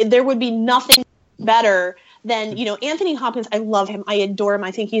me, there would be nothing better than, Anthony Hopkins. I love him. I adore him.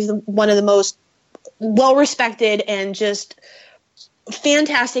 I think he's one of the most well-respected and just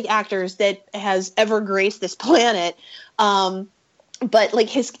fantastic actors that has ever graced this planet. But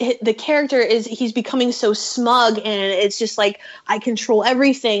the character he's becoming so smug, and it's just like, I control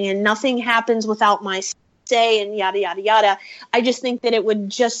everything and nothing happens without my say and yada, yada, yada. I just think that it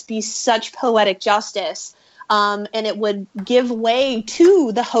would just be such poetic justice. And it would give way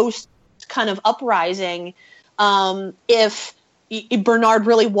to the host kind of uprising if Bernard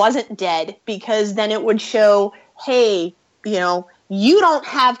really wasn't dead, because then it would show, hey, you don't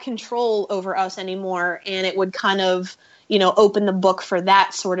have control over us anymore, and it would kind of, open the book for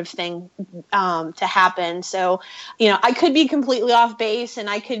that sort of thing to happen. So, I could be completely off base, and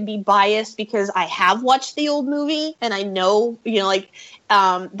I could be biased because I have watched the old movie, and I know,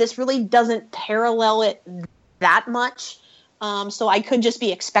 this really doesn't parallel it that much. So I could just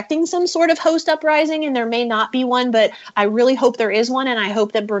be expecting some sort of host uprising, and there may not be one, but I really hope there is one, and I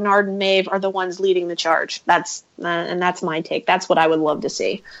hope that Bernard and Maeve are the ones leading the charge. That's my take. That's what I would love to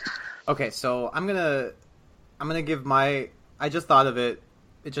see. Okay, so I'm gonna give my. I just thought of it.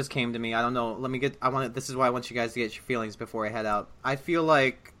 It just came to me. I don't know. This is why I want you guys to get your feelings before I head out. I feel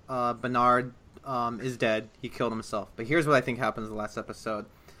like Bernard is dead. He killed himself. But here's what I think happens in the last episode.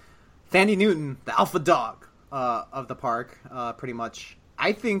 Thandi Newton, the alpha dog of the park, pretty much.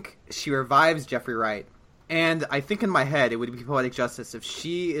 I think she revives Jeffrey Wright. And I think in my head it would be poetic justice if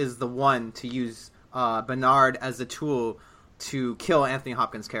she is the one to use Bernard as a tool to kill Anthony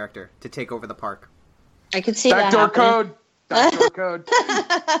Hopkins' character, to take over the park. I could see that happening. Backdoor code.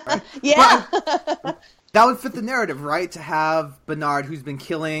 Right? Yeah. That would fit the narrative, right? To have Bernard, who's been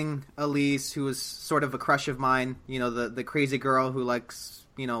killing Elise, who is sort of a crush of mine, the crazy girl who likes,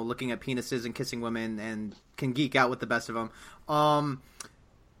 looking at penises and kissing women and can geek out with the best of them.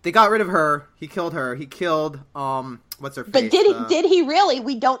 They got rid of her. He killed her. He killed what's her face? But did he really?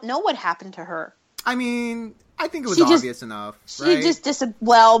 We don't know what happened to her. I mean, I think it was obvious enough. She just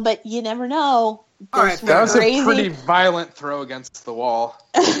well, but you never know. All right, that was a pretty violent throw against the wall.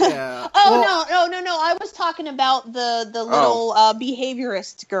 Yeah. No! I was talking about the little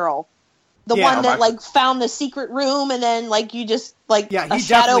behaviorist girl, the one that like found the secret room, and then like you just like a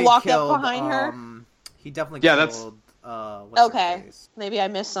shadow walked up behind her. He definitely killed. Okay, maybe I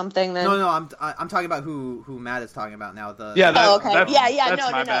missed something then. No, I'm talking about who Matt is talking about now. Okay.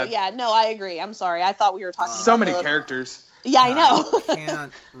 I agree. I'm sorry. I thought we were talking. So many characters. Yeah, I know. I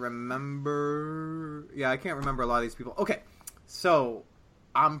can't remember. Yeah, I can't remember a lot of these people. Okay, so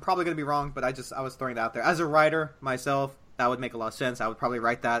I'm probably going to be wrong, but I was throwing it out there. As a writer myself, that would make a lot of sense. I would probably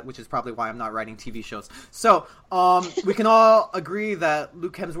write that, which is probably why I'm not writing TV shows. So we can all agree that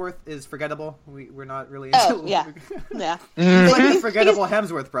Luke Hemsworth is forgettable. We're not really into Luke. Yeah. He's like the forgettable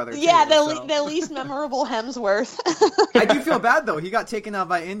Hemsworth brother. Yeah, the least memorable Hemsworth. I do feel bad, though. He got taken out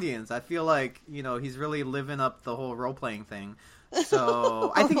by Indians. I feel like, he's really living up the whole role-playing thing.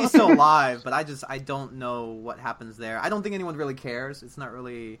 So I think he's still alive, but I don't know what happens there. I don't think anyone really cares. It's not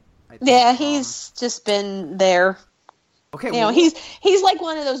really... He's just been there. Okay, he's like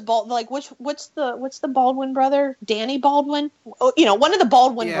one of those what's the Baldwin brother? Danny Baldwin? One of the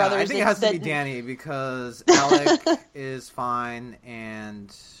Baldwin brothers. I think it has to be Danny because Alec is fine, and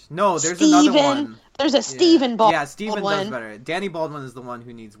there's another one. There's a Stephen Baldwin. Yeah, Stephen does better. Danny Baldwin is the one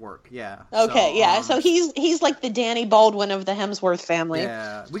who needs work. Yeah. Okay, so he's like the Danny Baldwin of the Hemsworth family.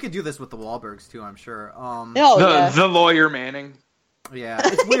 Yeah, we could do this with the Wahlbergs too. I'm sure. The lawyer Manning. Yeah,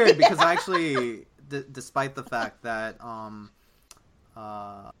 it's weird because I actually. Despite the fact that I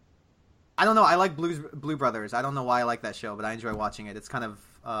don't know, I like Blue Brothers. I don't know why I like that show, but I enjoy watching it. It's kind of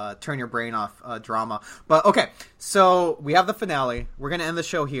turn your brain off drama. But okay, so we have the finale. We're gonna end the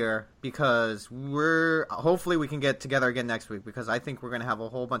show here because hopefully we can get together again next week because I think we're gonna have a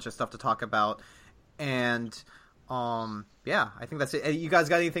whole bunch of stuff to talk about. And I think that's it. You guys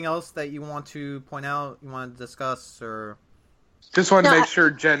got anything else that you want to point out? You want to discuss or? Just wanted to make sure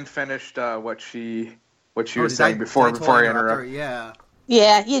Jen finished what she was saying before I interrupt.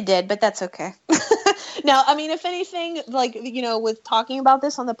 Yeah, you did, but that's okay. Now, I mean, if anything, with talking about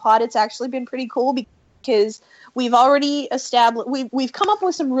this on the pod, it's actually been pretty cool because we've already established we've come up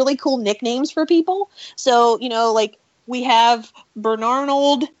with some really cool nicknames for people. So, we have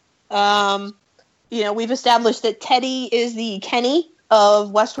Bernarnold. We've established that Teddy is the Kenny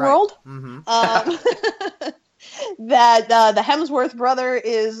of Westworld. Right. Mm-hmm. That the Hemsworth brother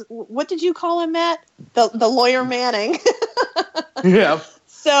is, what did you call him, Matt? The lawyer Manning. Yeah.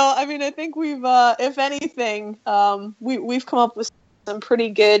 So, I mean, I think we've, if anything, we've come up with some pretty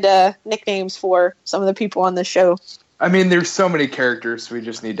good nicknames for some of the people on the show. I mean, there's so many characters, we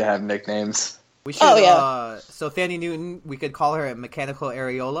just need to have nicknames. We should, so Fanny Newton, we could call her a mechanical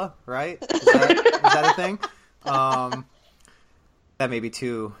areola, right? Is that a thing? That may be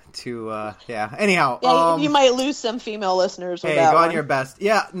too Anyhow. Yeah, you might lose some female listeners with that go one. on your best.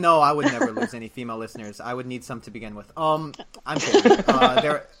 Yeah, no, I would never lose any female listeners. I would need some to begin with. I'm kidding.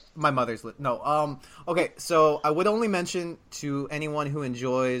 My mother's... okay, so I would only mention to anyone who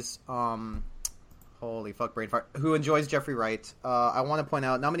enjoys... holy fuck, brain fart. Who enjoys Jeffrey Wright. I want to point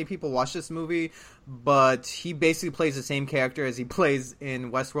out, not many people watch this movie, but he basically plays the same character as he plays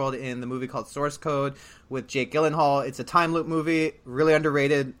in Westworld in the movie called Source Code with Jake Gyllenhaal. It's a time loop movie, really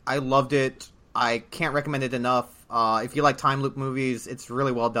underrated. I loved it. I can't recommend it enough. If you like time loop movies, it's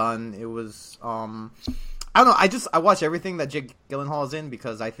really well done. It was, I don't know, I watch everything that Jake Gyllenhaal is in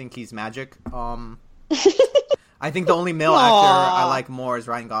because I think he's magic. I think the only male actor I like more is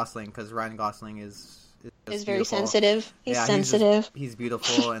Ryan Gosling because Ryan Gosling is very beautiful. sensitive. He's sensitive. He's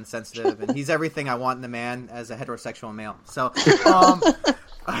beautiful and sensitive, and he's everything I want in a man as a heterosexual male. So,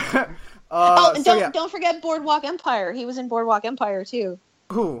 don't forget Boardwalk Empire. He was in Boardwalk Empire too.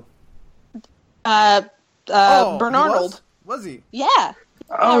 Who? Bernarnold. Was he? Yeah.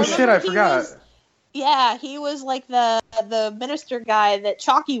 Oh shit! I forgot. He was like the minister guy that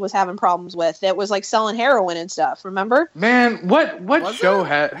Chalky was having problems with. That was like selling heroin and stuff. Remember? Man, what show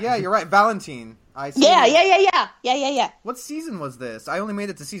had? Yeah, you're right. Valentine. Yeah. What season was this? I only made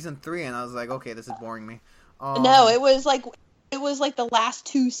it to season 3, and I was like, okay, this is boring me. No, it was like the last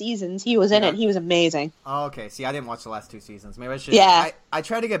 2 seasons he was in it. He was amazing. Oh, okay. See, I didn't watch the last 2 seasons. Maybe I should. Yeah. I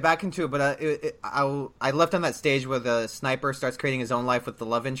tried to get back into it, but I left on that stage where the sniper starts creating his own life with the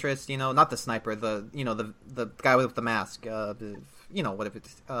love interest. Not the sniper, the guy with the mask. What if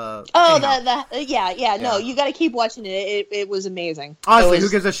it's... No, you got to keep watching it. It was amazing. Honestly, who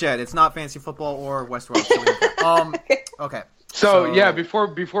gives a shit? It's not fantasy football or Westworld. Okay. So yeah,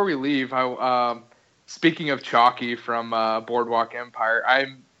 before we leave, speaking of Chalky from Boardwalk Empire,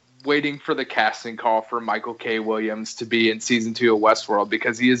 I'm waiting for the casting call for Michael K. Williams to be in season 2 of Westworld,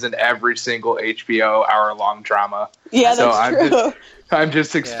 because he is in every single HBO hour-long drama. Yeah, so that's true.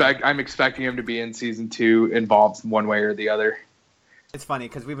 I'm expecting him to be in season 2, involved one way or the other. It's funny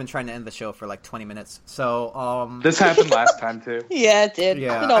because we've been trying to end the show for like 20 minutes. So this happened last time too. Yeah, it did.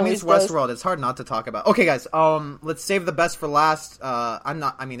 Yeah, It I mean, it's always does. Westworld. It's hard not to talk about. Okay, guys. Let's save the best for last.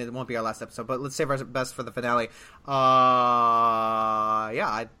 It won't be our last episode, but let's save our best for the finale.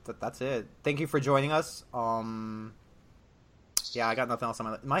 That's it. Thank you for joining us. Yeah, I got nothing else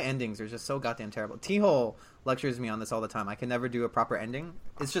on my endings are just so goddamn terrible. T-Hole lectures me on this all the time. I can never do a proper ending.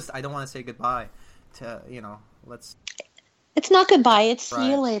 It's just I don't want to say goodbye to let's. It's not goodbye. It's see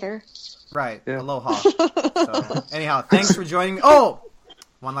you Right. later. Right. Yeah. Aloha. So, anyhow, thanks for joining me. Oh,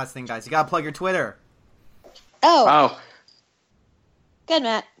 one last thing, guys. You gotta plug your Twitter. Oh, good,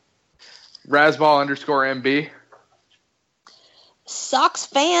 Matt. Razzball_MB.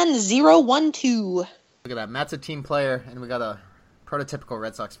 SoxFan012. Look at that. Matt's a team player, and we got a prototypical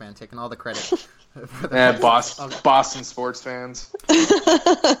Red Sox fan taking all the credit. For the Boston sports fans.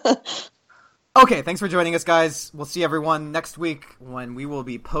 Okay, thanks for joining us, guys. We'll see everyone next week when we will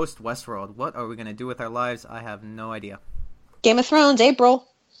be post Westworld. What are we going to do with our lives? I have no idea. Game of Thrones, April.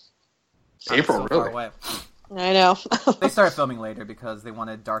 April, So far really? away. I know. They started filming later because they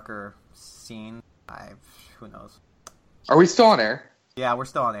wanted darker scene. Who knows? Are we still on air? Yeah, we're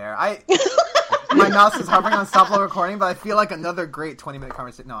still on air. My mouse is hovering on stop low recording, but I feel like another great 20-minute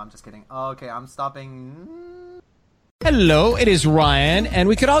conversation. No, I'm just kidding. Okay, I'm stopping. Hello, it is Ryan, and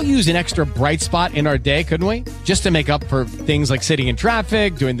we could all use an extra bright spot in our day, couldn't we? Just to make up for things like sitting in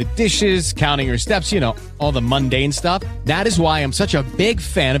traffic, doing the dishes, counting your steps, all the mundane stuff. That is why I'm such a big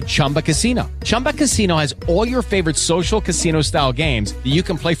fan of Chumba Casino. Chumba Casino has all your favorite social casino-style games that you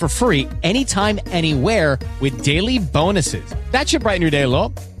can play for free anytime, anywhere with daily bonuses. That should brighten your day a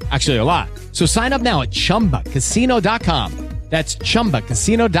little. Actually, a lot. So sign up now at ChumbaCasino.com. That's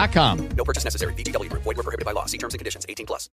ChumbaCasino.com. No purchase necessary. VGW Group. Void where prohibited by law. See terms and conditions. 18+.